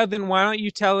 Oh yeah, then why don't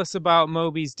you tell us about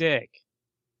Moby's dick?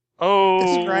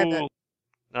 Describe Oh, it.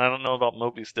 I don't know about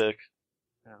Moby's Dick.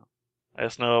 No. I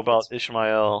just know about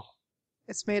Ishmael.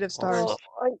 It's made of All stars. stuff.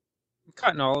 I I'm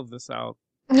cutting all of this out.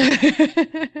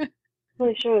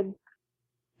 really should.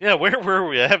 Yeah, where were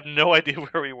we? I have no idea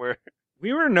where we were.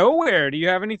 We were nowhere. Do you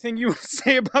have anything you want to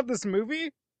say about this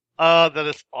movie? That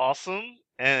it's awesome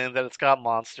and that it's got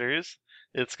monsters.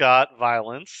 It's got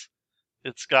violence.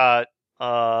 It's got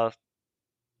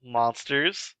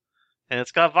monsters, and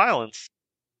it's got violence.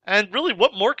 And really,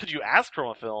 what more could you ask from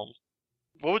a film?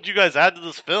 What would you guys add to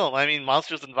this film? I mean,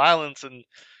 monsters and violence and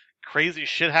crazy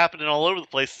shit happening all over the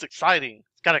place. It's exciting.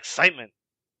 It's got excitement.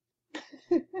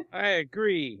 I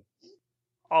agree.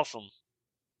 Awesome.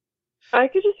 I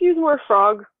could just use more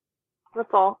frog. That's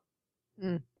all.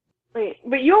 Mm. Wait,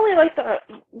 but you only like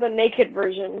the naked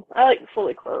version. I like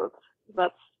fully clothed.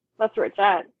 That's where it's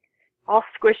at. All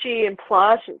squishy and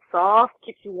plush and soft,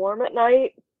 keeps you warm at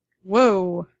night.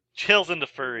 Whoa. Chills into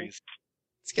furries.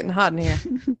 It's getting hot in here.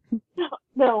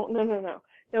 No.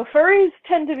 No, furries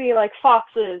tend to be like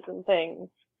foxes and things.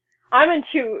 I'm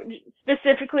into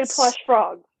specifically plush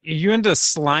frogs. Are you into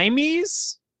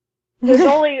slimies? There's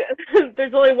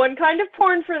only one kind of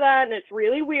porn for that, and it's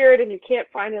really weird, and you can't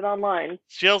find it online.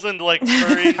 Chills into like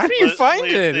furries. How do you but find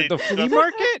only if it? they At the flea just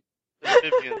market?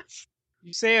 amphibians.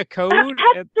 You say a code? At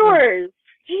pet at the- stores.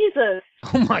 Jesus.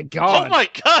 Oh my god. Oh my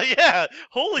god, yeah!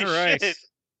 Holy All right. shit!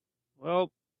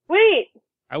 Well, Wait.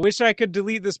 I wish I could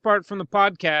delete this part from the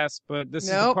podcast, but this is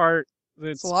the Nope. part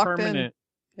that's locked in. permanent.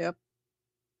 Yep.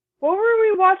 What were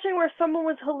we watching where someone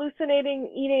was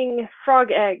hallucinating eating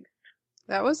frog eggs?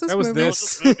 That was this That was movie.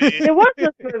 this. That was this movie. It was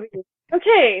this movie.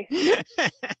 Okay,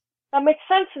 that makes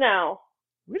sense now.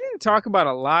 We didn't talk about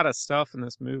a lot of stuff in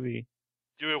this movie.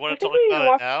 Do we want I to think talk we about it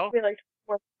watched now? it like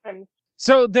 4 times.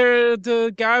 So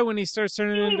the guy, when he starts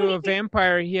turning into a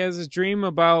vampire, he has a dream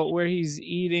about where he's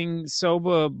eating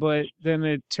soba, but then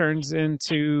it turns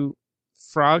into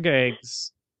frog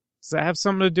eggs. Does that have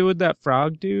something to do with that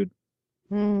frog dude?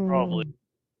 Probably.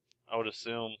 I would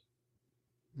assume.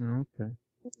 Okay.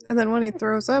 And then when he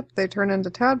throws up, they turn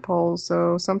into tadpoles.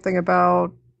 So something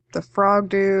about the frog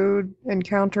dude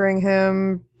encountering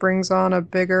him brings on a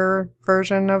bigger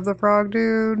version of the frog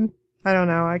dude. I don't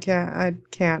know. I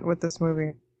can't with this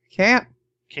movie. Can't.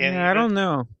 Can't Yeah, I even. don't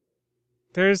know.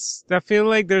 I feel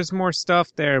like there's more stuff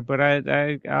there, but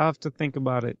I'll have to think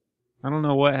about it. I don't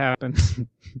know what happened.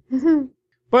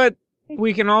 But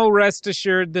we can all rest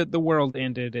assured that the world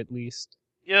ended, at least.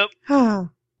 Yep. Ah.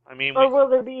 I mean, Or will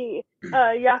there be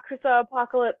Yakuza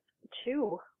Apocalypse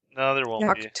 2? no, there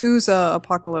won't be. Yakuza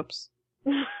apocalypse.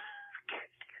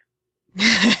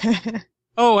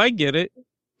 Oh, I get it.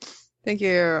 Thank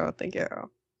you. I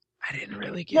didn't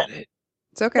really get it.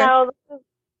 It's okay. Now,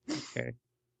 Okay.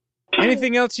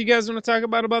 Anything else you guys want to talk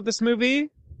about this movie?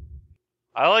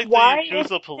 I like Why the is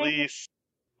Yakuza police.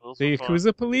 Those The were fun.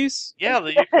 Yakuza police? Yeah,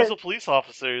 the Yakuza police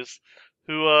officers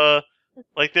who,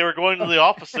 like they were going to the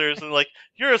officers and like,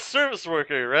 you're a service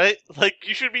worker, right? Like,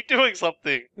 you should be doing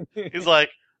something. He's like,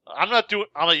 I'm a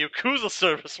Yakuza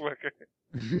service worker.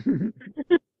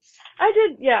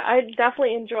 I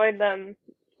definitely enjoyed them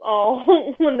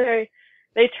all when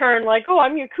they turn like, oh,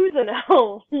 I'm Yakuza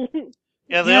now.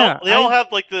 Yeah, they all have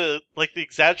like the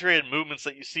exaggerated movements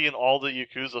that you see in all the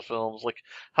Yakuza films, like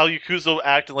how Yakuza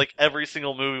act in like every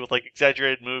single movie with like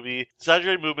exaggerated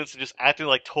movements and just acting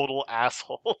like total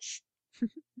assholes.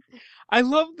 I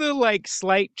love the like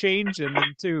slight change in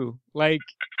them too. Like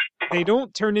they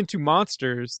don't turn into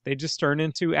monsters; they just turn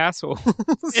into assholes.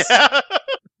 Yeah.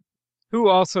 Who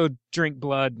also drink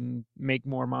blood and make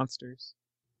more monsters.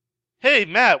 Hey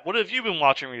Matt, what have you been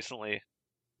watching recently?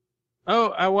 Oh,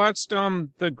 I watched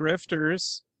The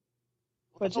Grifters.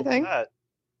 What What'd you the hell think? was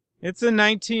that? It's a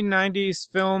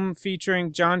 1990s film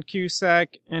featuring John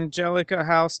Cusack, Angelica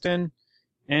Houston,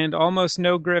 and almost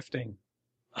no grifting.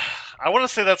 I want to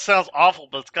say that sounds awful,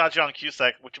 but it's got John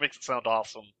Cusack, which makes it sound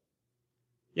awesome.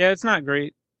 Yeah, it's not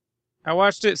great. I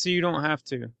watched it so you don't have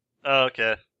to. Oh,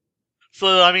 okay.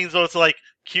 So, I mean, so it's like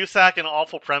Cusack and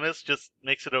awful premise just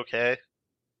makes it okay?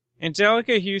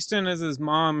 Angelica Houston is his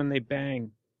mom and they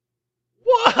bang.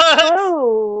 What?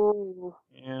 Whoa.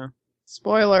 Yeah.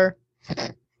 Spoiler.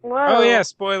 Whoa. Oh, yeah,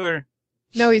 spoiler.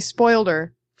 No, he spoiled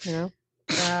her. You know.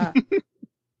 Ah.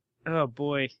 Oh,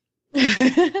 boy.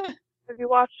 Have you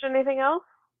watched anything else?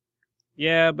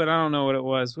 Yeah, but I don't know what it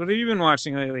was. What have you been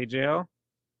watching lately, Jaelle?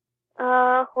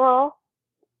 Well,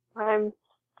 I'm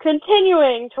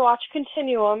continuing to watch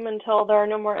Continuum until there are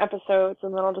no more episodes,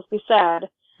 and then I'll just be sad.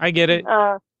 I get it.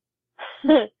 I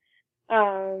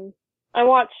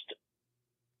watched.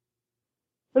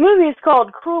 The movie is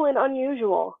called Cruel and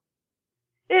Unusual.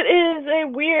 It is a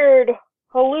weird,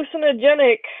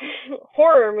 hallucinogenic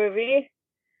horror movie.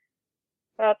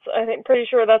 I think, pretty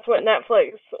sure that's what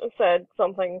Netflix said,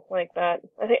 something like that.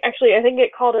 I think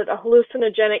it called it a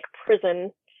hallucinogenic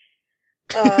prison.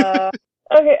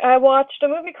 Okay, I watched a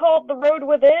movie called The Road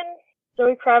Within.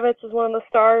 Zoe Kravitz is one of the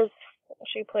stars.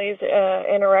 She plays an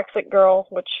anorexic girl,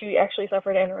 which she actually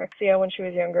suffered anorexia when she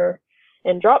was younger,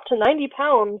 and dropped to 90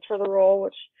 pounds for the role,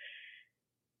 which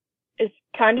is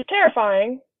kind of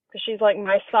terrifying, because she's like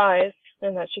my size,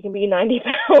 and that she can be 90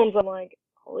 pounds. I'm like,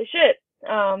 holy shit.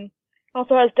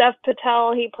 Also has Dev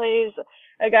Patel. He plays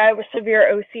a guy with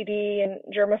severe OCD and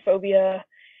germophobia.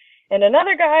 And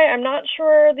another guy, I'm not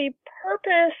sure the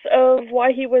purpose of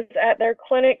why he was at their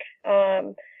clinic.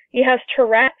 He has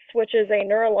Tourette's, which is a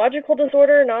neurological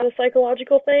disorder, not a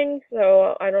psychological thing.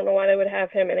 So I don't know why they would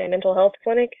have him in a mental health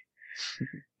clinic.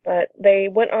 But they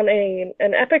went on an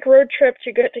epic road trip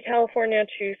to get to California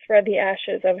to spread the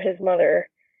ashes of his mother.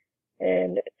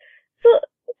 And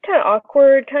it's kind of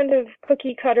awkward, kind of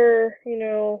cookie cutter,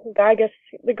 guy gets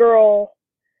the girl,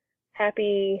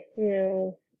 happy,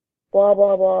 blah,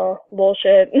 blah, blah,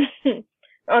 bullshit,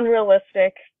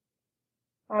 unrealistic.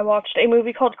 I watched a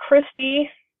movie called Christy.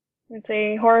 It's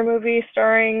a horror movie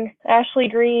starring Ashley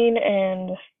Greene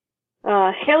and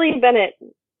Haley Bennett.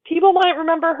 People might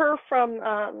remember her from,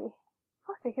 I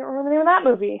can't remember the name of that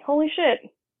movie. Holy shit.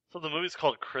 So the movie's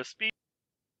called Crispy?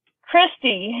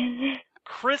 Christy.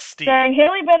 Christy. Starring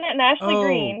Haley Bennett and Ashley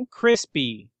Greene.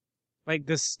 Crispy. Like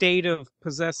the state of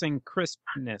possessing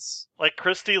crispness. Like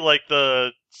Christy, like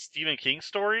the Stephen King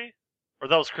story? Or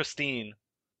that was Christine.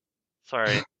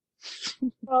 Sorry.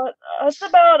 Well, it's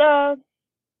about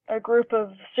a group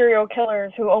of serial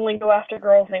killers who only go after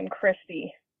girls named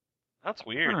Christy. That's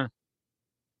weird. Huh.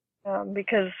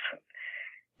 Because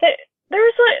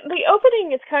there's the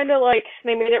opening is kind of like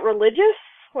they made it religious,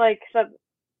 like that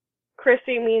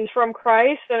Christy means from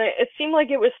Christ, and it seemed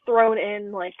like it was thrown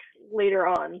in like later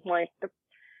on, like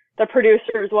the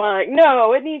producers were like,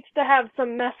 no, it needs to have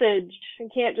some message.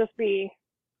 It can't just be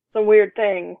some weird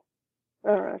thing. I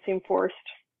don't know, it seemed forced.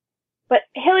 But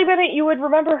Haley Bennett, you would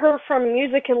remember her from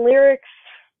Music and Lyrics.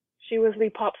 She was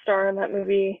the pop star in that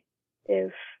movie,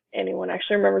 if anyone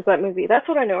actually remembers that movie. That's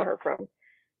what I know her from.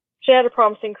 She had a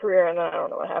promising career, and then I don't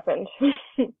know what happened.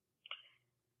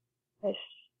 I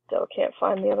still can't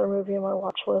find the other movie on my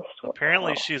watch list.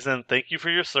 Apparently she's in Thank You for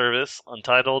Your Service,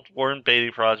 Untitled Warren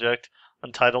Beatty Project,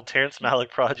 Untitled Terrence Malick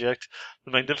Project,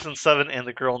 The Magnificent Seven, and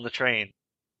The Girl on the Train.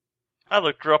 I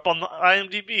looked her up on the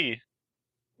IMDb.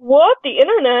 What? The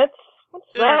internet? What's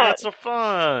that? Internet's so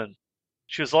fun.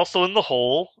 She was also in The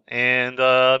Hole and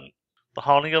The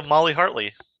Haunting of Molly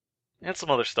Hartley. And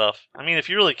some other stuff. I mean, if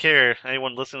you really care,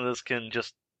 anyone listening to this can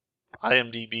just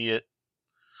IMDb it.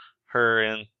 Her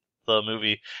and the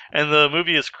movie. And the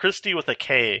movie is Christy with a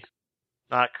K.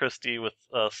 Not Christy with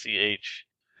a CH.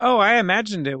 Oh, I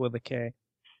imagined it with a K.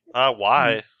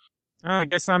 Why? Oh, I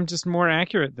guess I'm just more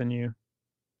accurate than you.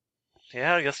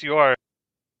 Yeah, I guess you are.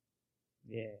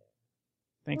 Yeah.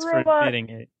 Thanks Robot. for admitting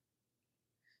it.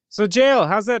 So, Jaelle,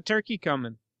 how's that turkey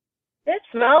coming? It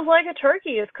smells like a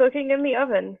turkey is cooking in the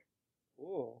oven.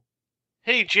 Ooh.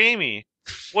 Hey, Jamie.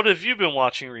 What have you been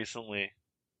watching recently?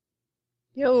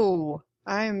 Yo,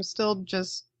 I am still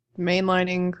just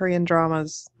mainlining Korean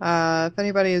dramas. If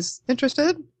anybody is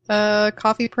interested,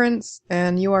 Coffee Prince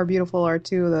and You Are Beautiful are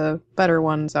two of the better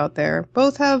ones out there.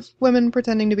 Both have women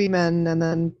pretending to be men and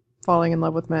then falling in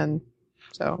love with men.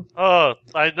 So. Oh,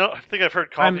 I think I've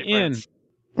heard Coffee I'm Prince.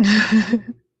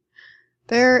 in.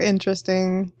 They're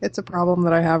interesting. It's a problem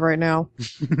that I have right now.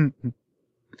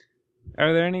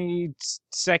 Are there any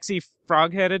sexy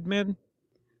frog-headed men?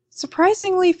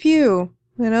 Surprisingly few.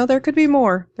 There could be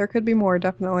more. There could be more,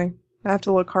 definitely. I have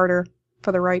to look harder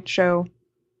for the right show.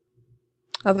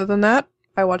 Other than that,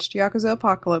 I watched Yakuza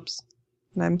Apocalypse,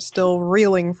 and I'm still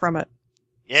reeling from it.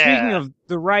 Yeah. Speaking of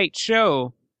the right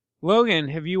show, Logan,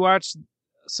 have you watched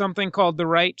something called The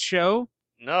Right Show?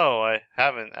 No, I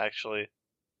haven't actually.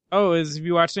 Oh, have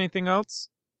you watched anything else?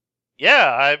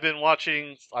 Yeah,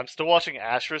 I'm still watching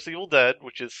Ash vs. Evil Dead,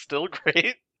 which is still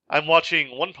great. I'm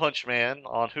watching One Punch Man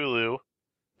on Hulu.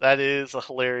 That is a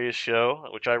hilarious show,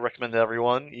 which I recommend to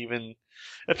everyone. Even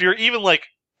if you're even like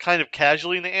kind of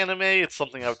casually into anime, it's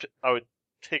something I would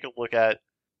take a look at.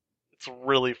 It's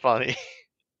really funny.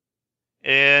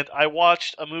 And I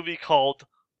watched a movie called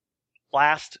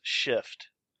Last Shift,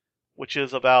 which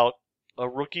is about a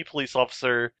rookie police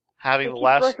officer having They the keep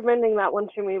last. recommending that one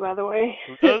to me, by the way.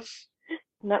 Who does?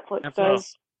 Netflix Oh.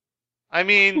 does. I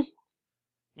mean,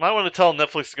 might want to tell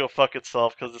Netflix to go fuck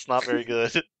itself because it's not very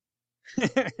good.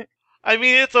 I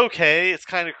mean, it's okay. It's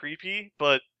kind of creepy,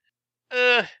 but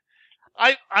I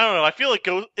don't know. I feel like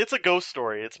it's a ghost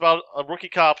story. It's about a rookie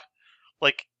cop,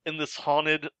 like in this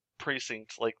haunted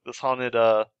precinct, like this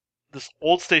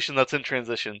old station that's in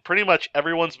transition. Pretty much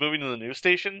everyone's moving to the new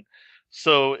station,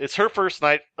 so it's her first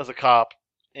night as a cop,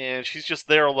 and she's just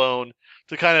there alone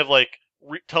to kind of like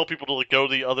tell people to like, go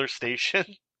to the other station.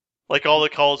 Like all the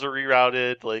calls are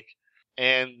rerouted, like,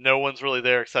 and no one's really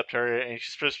there except her, and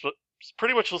she's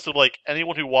pretty much supposed to like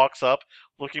anyone who walks up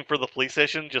looking for the police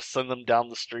station, just send them down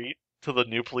the street to the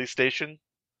new police station.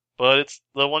 But it's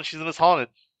the one she's in is haunted,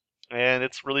 and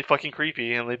it's really fucking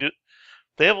creepy. And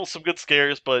they have some good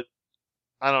scares, but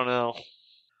I don't know.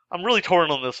 I'm really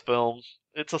torn on this film.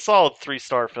 It's a solid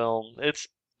 3-star film. It's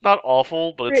not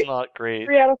awful, but it's not great.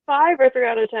 3 out of 5 or 3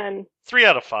 out of 10? 3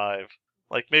 out of 5,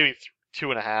 like maybe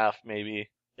 2.5, maybe.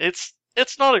 It's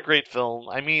not a great film.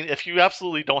 I mean, if you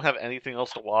absolutely don't have anything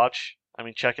else to watch, I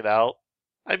mean, check it out.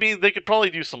 I mean, they could probably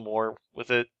do some more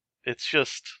with it. It's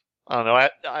just, I don't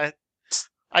know.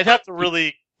 I'd have to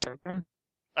really,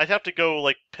 I'd have to go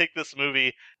like pick this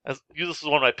movie as this is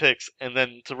one of my picks, and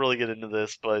then to really get into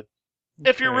this. But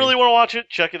if you really want to watch it,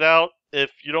 check it out.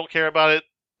 If you don't care about it,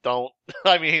 don't.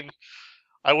 I mean,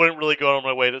 I wouldn't really go out of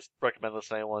my way to recommend this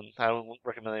to anyone. I wouldn't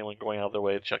recommend anyone going out of their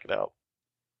way to check it out.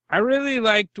 I really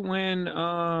liked when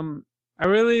the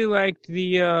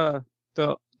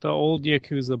old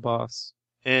Yakuza boss.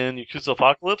 In Yakuza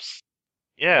Apocalypse?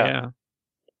 Yeah.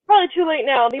 Probably too late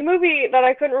now. The movie that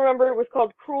I couldn't remember was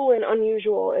called Cruel and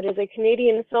Unusual. It is a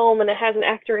Canadian film, and it has an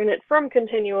actor in it from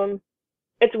Continuum.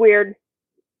 It's weird.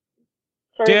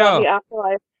 Sorry about the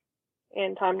afterlife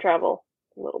and time travel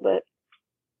a little bit.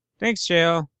 Thanks,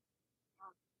 Jaelle.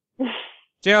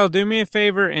 Jaelle, do me a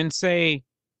favor and say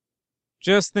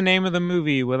just the name of the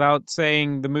movie without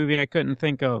saying the movie I couldn't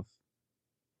think of.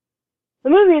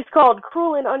 The movie is called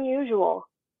Cruel and Unusual.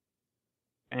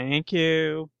 Thank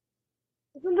you.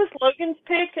 Isn't this Logan's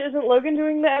pick? Isn't Logan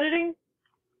doing the editing?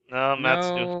 No, Matt's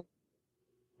doing.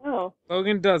 Oh.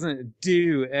 Logan doesn't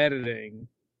do editing.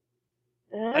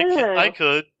 I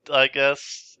could, I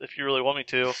guess, if you really want me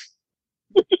to.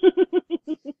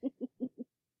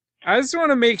 I just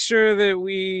want to make sure that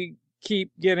we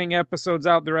keep getting episodes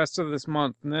out the rest of this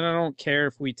month, and then I don't care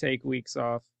if we take weeks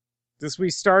off. We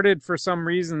started, for some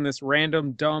reason, this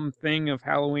random dumb thing of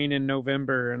Halloween in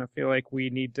November, and I feel like we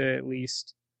need to at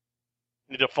least...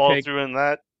 Need to follow through in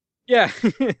that? Yeah,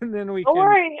 and then we Don't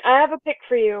worry, I have a pick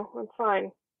for you. It's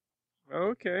fine.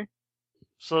 Okay.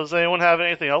 So does anyone have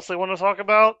anything else they want to talk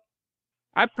about?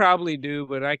 I probably do,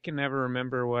 but I can never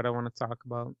remember what I want to talk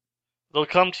about. They'll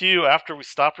come to you after we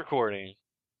stop recording.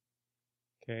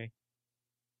 Okay.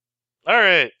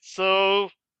 Alright, so...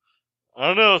 I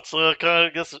don't know, it's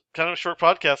kind of a short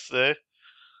podcast today.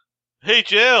 Hey,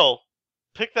 Jaelle!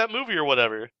 Pick that movie or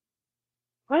whatever.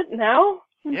 What, now?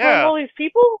 In front Yeah. of all these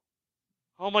people?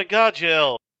 Oh my god,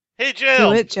 Jaelle! Hey,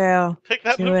 Jaelle! Do it, Jaelle. Pick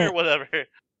that Do movie it. or whatever.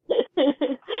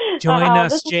 Join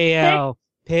us, this is Jaelle.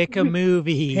 Pick a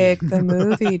movie. Pick the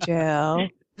movie, Jaelle.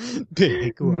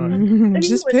 Pick one.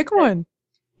 Just pick one.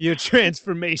 Your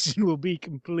transformation will be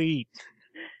complete.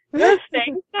 There's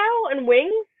Stang Style and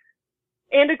wings,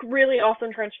 and a really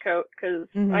awesome trench coat, because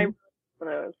I really want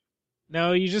those.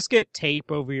 No, you just get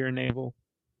tape over your navel.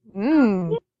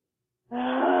 Mm.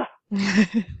 Fine.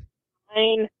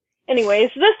 Anyways,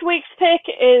 this week's pick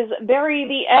is Bury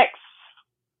the X.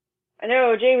 I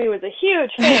know Jamie was a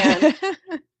huge fan.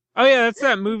 Oh yeah, that's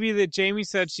that movie that Jamie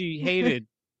said she hated.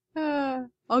 I'll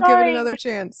give it another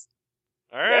chance.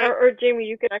 Alright. Or Jamie,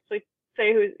 you can actually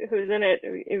say who's in it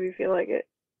if you feel like it.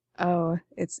 Oh,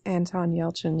 it's Anton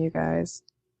Yelchin, you guys.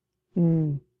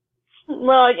 Mm.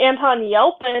 Well, like Anton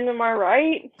Yelpin, am I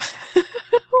right?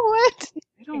 What?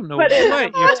 I don't know Put in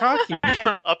what you're talking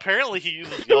about. Apparently he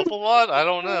uses Yelp a lot. I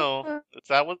don't know. Is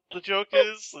that what the joke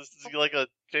is? Is he like a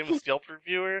famous Yelp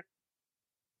reviewer?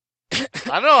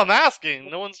 I know. I'm asking.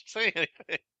 No one's saying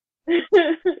anything.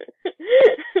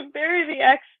 Bury the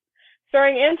X,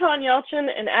 starring Anton Yelchin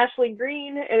and Ashley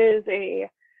Greene. It is a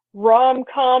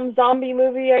rom-com zombie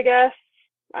movie, I guess.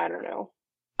 I don't know.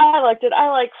 I liked it.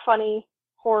 I like funny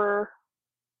horror.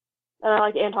 And I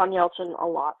like Anton Yelchin a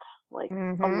lot. Like,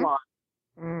 a lot.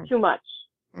 Too much.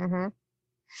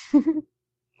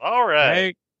 All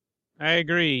right. I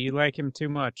agree. You like him too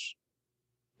much.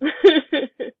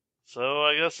 So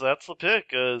I guess that's the pick.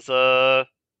 Is what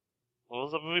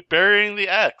was the movie? Burying the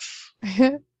X.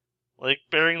 Like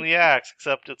burying the axe,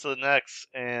 except it's an X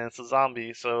and it's a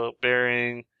zombie. So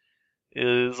burying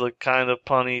is a kind of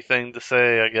punny thing to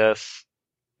say, I guess.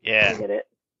 Yeah. I get it.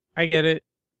 I get it.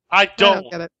 I I don't.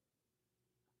 don't get it.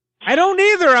 I don't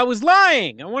either. I was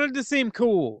lying. I wanted to seem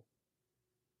cool.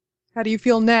 How do you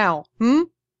feel now?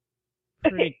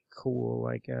 Pretty cool,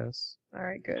 I guess. All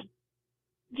right, good.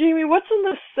 Jamie, what's in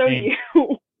the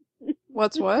soju?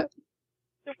 What's what?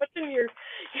 What's in your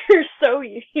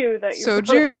soju that you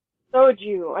Soju?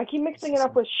 Soju. I keep mixing it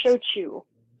up with shochu.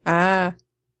 Ah.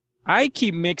 I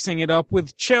keep mixing it up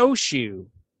with Choshu.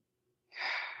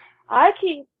 I'm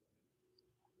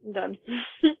done.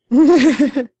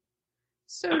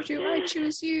 Soju, I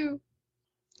choose you.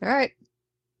 All right.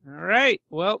 All right.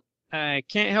 Well, I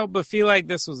can't help but feel like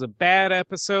this was a bad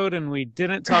episode and we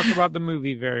didn't talk about the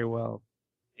movie very well.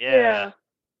 Yeah.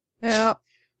 Yeah.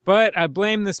 But I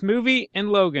blame this movie and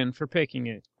Logan for picking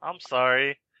it. I'm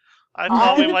sorry. I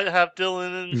thought we might have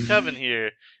Dylan and Kevin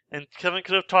here, and Kevin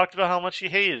could have talked about how much he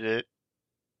hated it.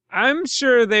 I'm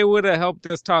sure they would have helped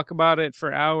us talk about it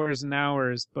for hours and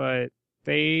hours, but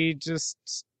they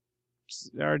just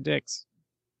are dicks.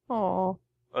 Aw.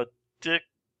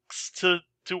 Dicks to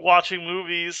watching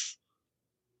movies.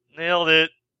 Nailed it.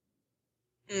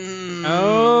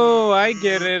 Oh, I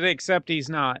get it, except he's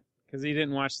not, because he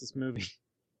didn't watch this movie.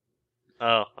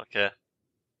 Oh, okay.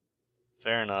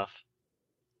 Fair enough.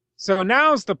 So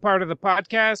now's the part of the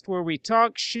podcast where we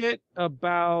talk shit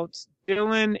about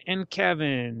Dylan and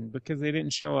Kevin, because they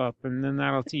didn't show up, and then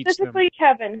that'll teach them. Specifically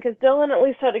Kevin, because Dylan at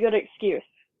least had a good excuse.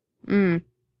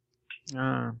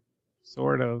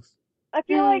 Sort of. I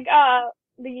feel like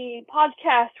the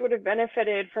podcast would have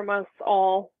benefited from us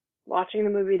all watching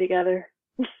the movie together.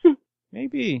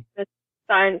 Maybe. The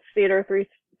Science Theater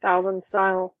 3000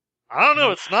 style. I don't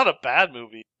know. It's not a bad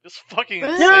movie. It's fucking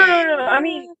insane. No. I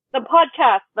mean, the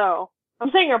podcast, though. I'm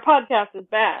saying our podcast is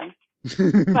bad.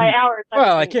 By ours,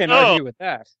 Well, I can't argue with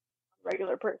that.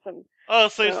 Regular person. Oh,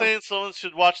 so you're saying someone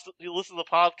should listen to the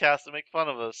podcast and make fun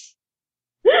of us?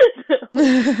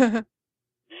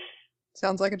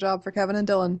 Sounds like a job for Kevin and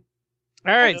Dylan.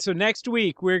 All right, so next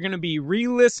week we're going to be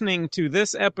re-listening to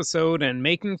this episode and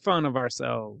making fun of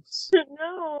ourselves.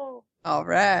 No. All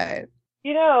right.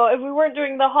 You know, if we weren't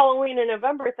doing the Halloween in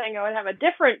November thing, I would have a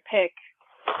different pick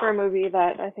for a movie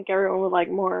that I think everyone would like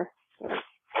more.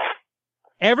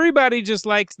 Everybody just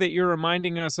likes that you're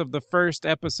reminding us of the first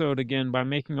episode again by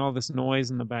making all this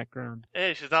noise in the background.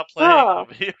 Hey, she's not playing a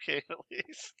video game at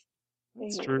least.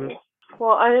 That's true.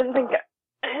 Well, I didn't think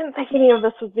any of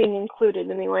this was being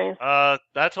included anyways.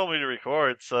 That told me to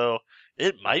record, so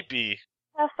it might be.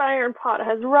 Cast iron pot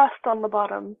has rust on the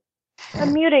bottom.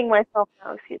 I'm muting myself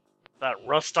now, excuse me. That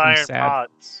rust iron pot.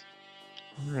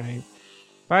 All right.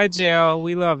 Bye, Jaelle.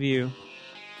 We love you.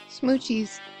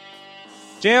 Smoochies.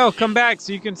 Jaelle, come back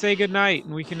so you can say goodnight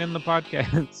and we can end the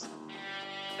podcast.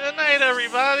 Good night,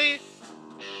 everybody.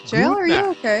 Jaelle, are you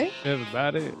okay?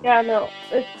 Everybody. Yeah, no.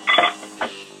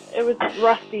 It was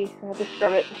rusty. I had to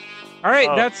scrub it. All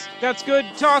right, that's good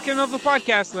talking of the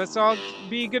podcast. Let's all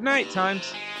be good night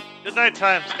times. Good night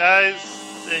times,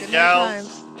 guys and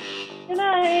gals. Good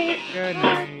night. Good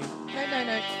night.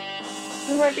 Night.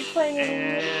 We might be playing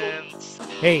And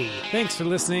Hey, thanks for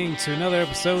listening to another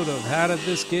episode of How Did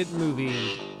This Get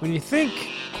Movie? When you think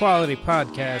quality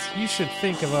podcast, you should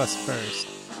think of us first.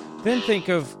 Then think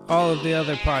of all of the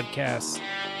other podcasts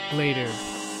later.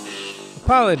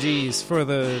 Apologies for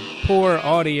the poor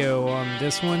audio on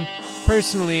this one.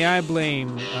 Personally, I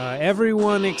blame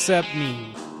everyone except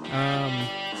me.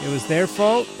 It was their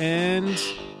fault, and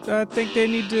I think they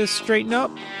need to straighten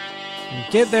up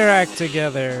and get their act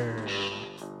together.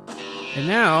 And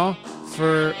now,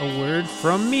 for a word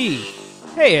from me.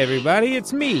 Hey everybody,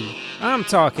 it's me. I'm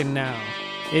talking now.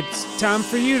 It's time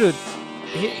for you to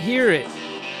hear it.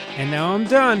 And now I'm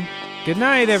done. Good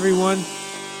night, everyone.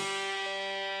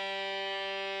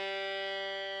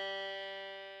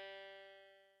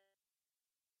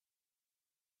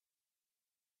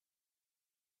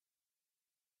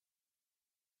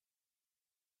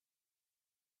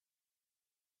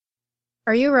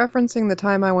 Are you referencing the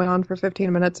time I went on for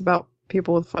 15 minutes about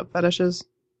people with foot fetishes?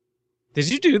 Did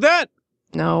you do that?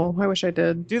 No, I wish I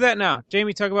did. Do that now.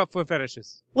 Jamie, talk about foot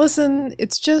fetishes. Listen,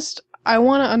 it's just, I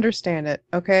want to understand it,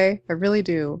 okay? I really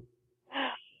do.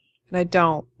 And I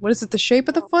don't. What is it, the shape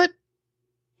of the foot?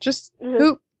 Just,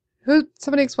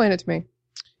 somebody explain it to me.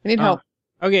 I need help.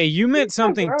 Okay, you meant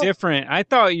something gross. different. I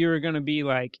thought you were going to be,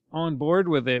 like, on board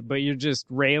with it, but you're just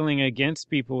railing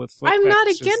against people with foot I'm not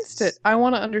fetishes. against it. I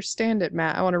want to understand it,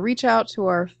 Matt. I want to reach out to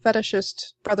our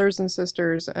fetishist brothers and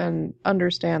sisters and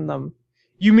understand them.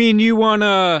 You mean you want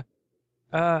to...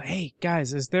 hey,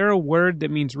 guys, is there a word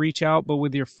that means reach out, but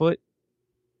with your foot?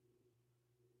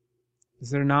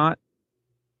 Is there not?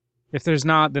 If there's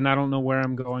not, then I don't know where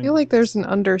I'm I going. feel like there's an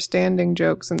understanding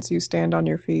joke since you stand on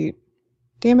your feet.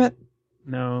 Damn it.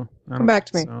 No. I Come don't back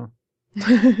to think me.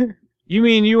 so. You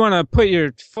mean you want to put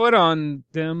your foot on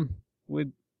them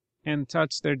and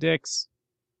touch their dicks?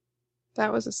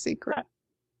 That was a secret.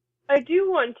 I do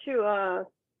want to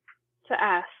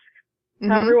ask how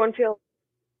Mhm. everyone feels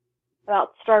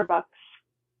about Starbucks.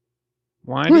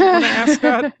 Why do you want to ask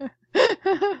that?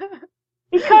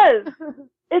 Because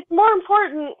it's more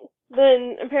important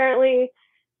than, apparently,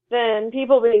 than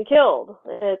people being killed.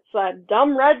 It's a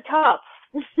dumb red cup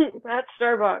at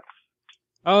Starbucks.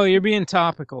 Oh, you're being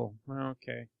topical.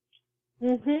 Okay.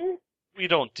 Mm-hmm. We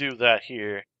don't do that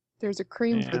here. There's a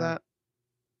cream Yeah. for that.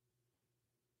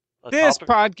 This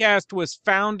podcast was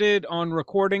founded on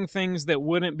recording things that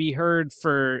wouldn't be heard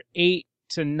for 8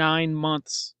 to 9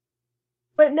 months.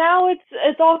 But now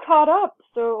it's all caught up,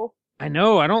 so I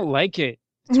know, I don't like it.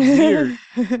 It's weird.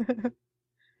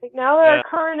 like, now there are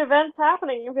current events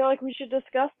happening. I feel like we should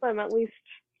discuss them at least.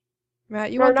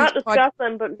 Matt, you Or want not these discuss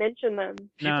them, but mention them.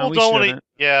 No, we don't want to. shouldn't.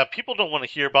 Yeah, people don't want to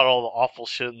hear about all the awful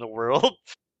shit in the world.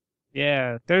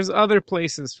 Yeah, there's other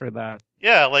places for that.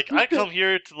 Yeah, like I come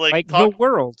here to Like talk. the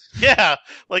world. Yeah,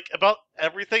 like about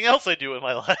everything else I do in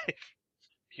my life.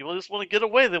 People just want to get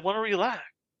away. They want to relax.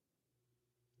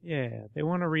 Yeah, they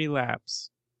want to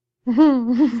relapse.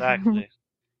 Exactly.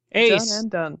 Hey, Done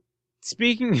and done.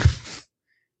 speaking of...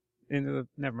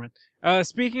 never mind.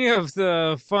 Speaking of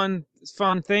the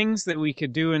fun things that we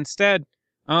could do instead,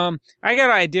 I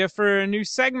got an idea for a new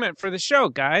segment for the show,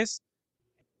 guys.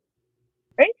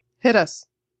 Hit us.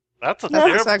 That's a That's the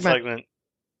terrible segment. segment.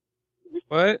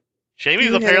 What? Jamie's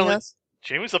You hitting apparently us?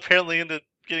 into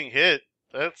getting hit.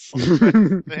 That's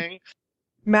a thing.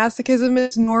 Masochism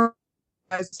is normalized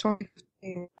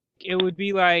 2015. It would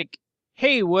be like,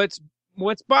 hey, what's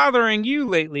bothering you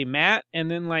lately, Matt?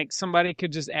 And then like somebody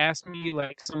could just ask me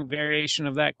like some variation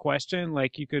of that question.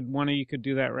 Like one of you could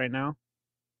do that right now.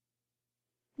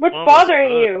 What's Well,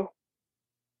 bothering you,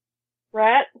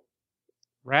 Rat?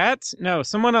 Rats? No,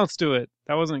 someone else do it.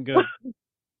 That wasn't good.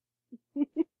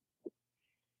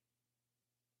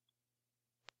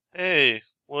 Hey,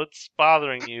 what's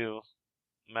bothering you,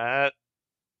 Matt?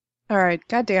 All right,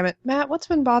 God damn it, Matt. What's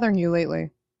been bothering you lately?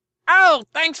 Oh,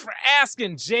 thanks for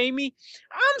asking, Jamie.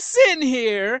 I'm sitting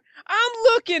here, I'm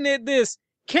looking at this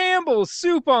Campbell's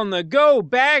Soup on the Go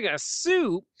bag of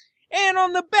soup, and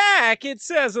on the back it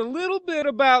says a little bit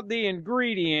about the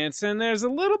ingredients, and there's a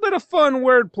little bit of fun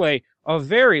wordplay, a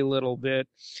very little bit.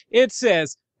 It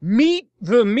says, meet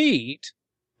the meat,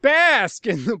 bask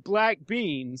in the black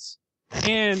beans,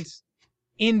 and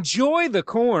enjoy the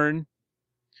corn.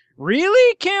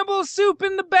 Really? Campbell's Soup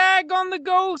in the bag on the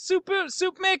go? Soup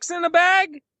mix in a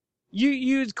bag?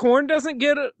 Corn doesn't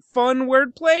get a fun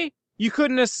wordplay? You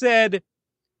couldn't have said,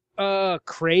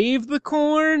 crave the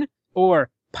corn? Or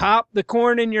pop the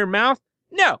corn in your mouth?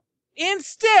 No.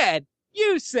 Instead,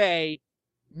 you say,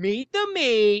 meet the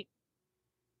meat,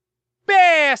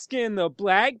 bask in the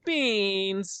black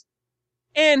beans,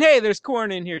 and hey, there's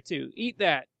corn in here too. Eat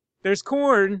that. There's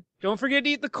corn. Don't forget to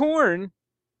eat the corn.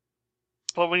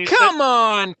 But when you Come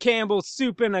on, Campbell's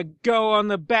Soup in a Go on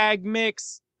the bag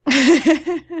mix.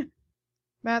 Matt,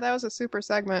 that was a super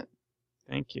segment.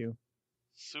 Thank you.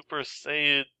 Super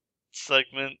Saiyan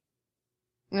segment,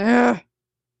 Ugh.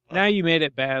 Now you made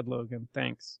it bad, Logan.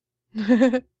 Thanks.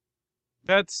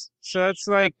 That's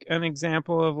like an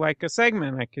example of like a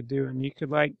segment I could do, and we could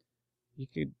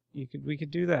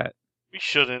do that. we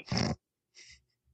shouldn't.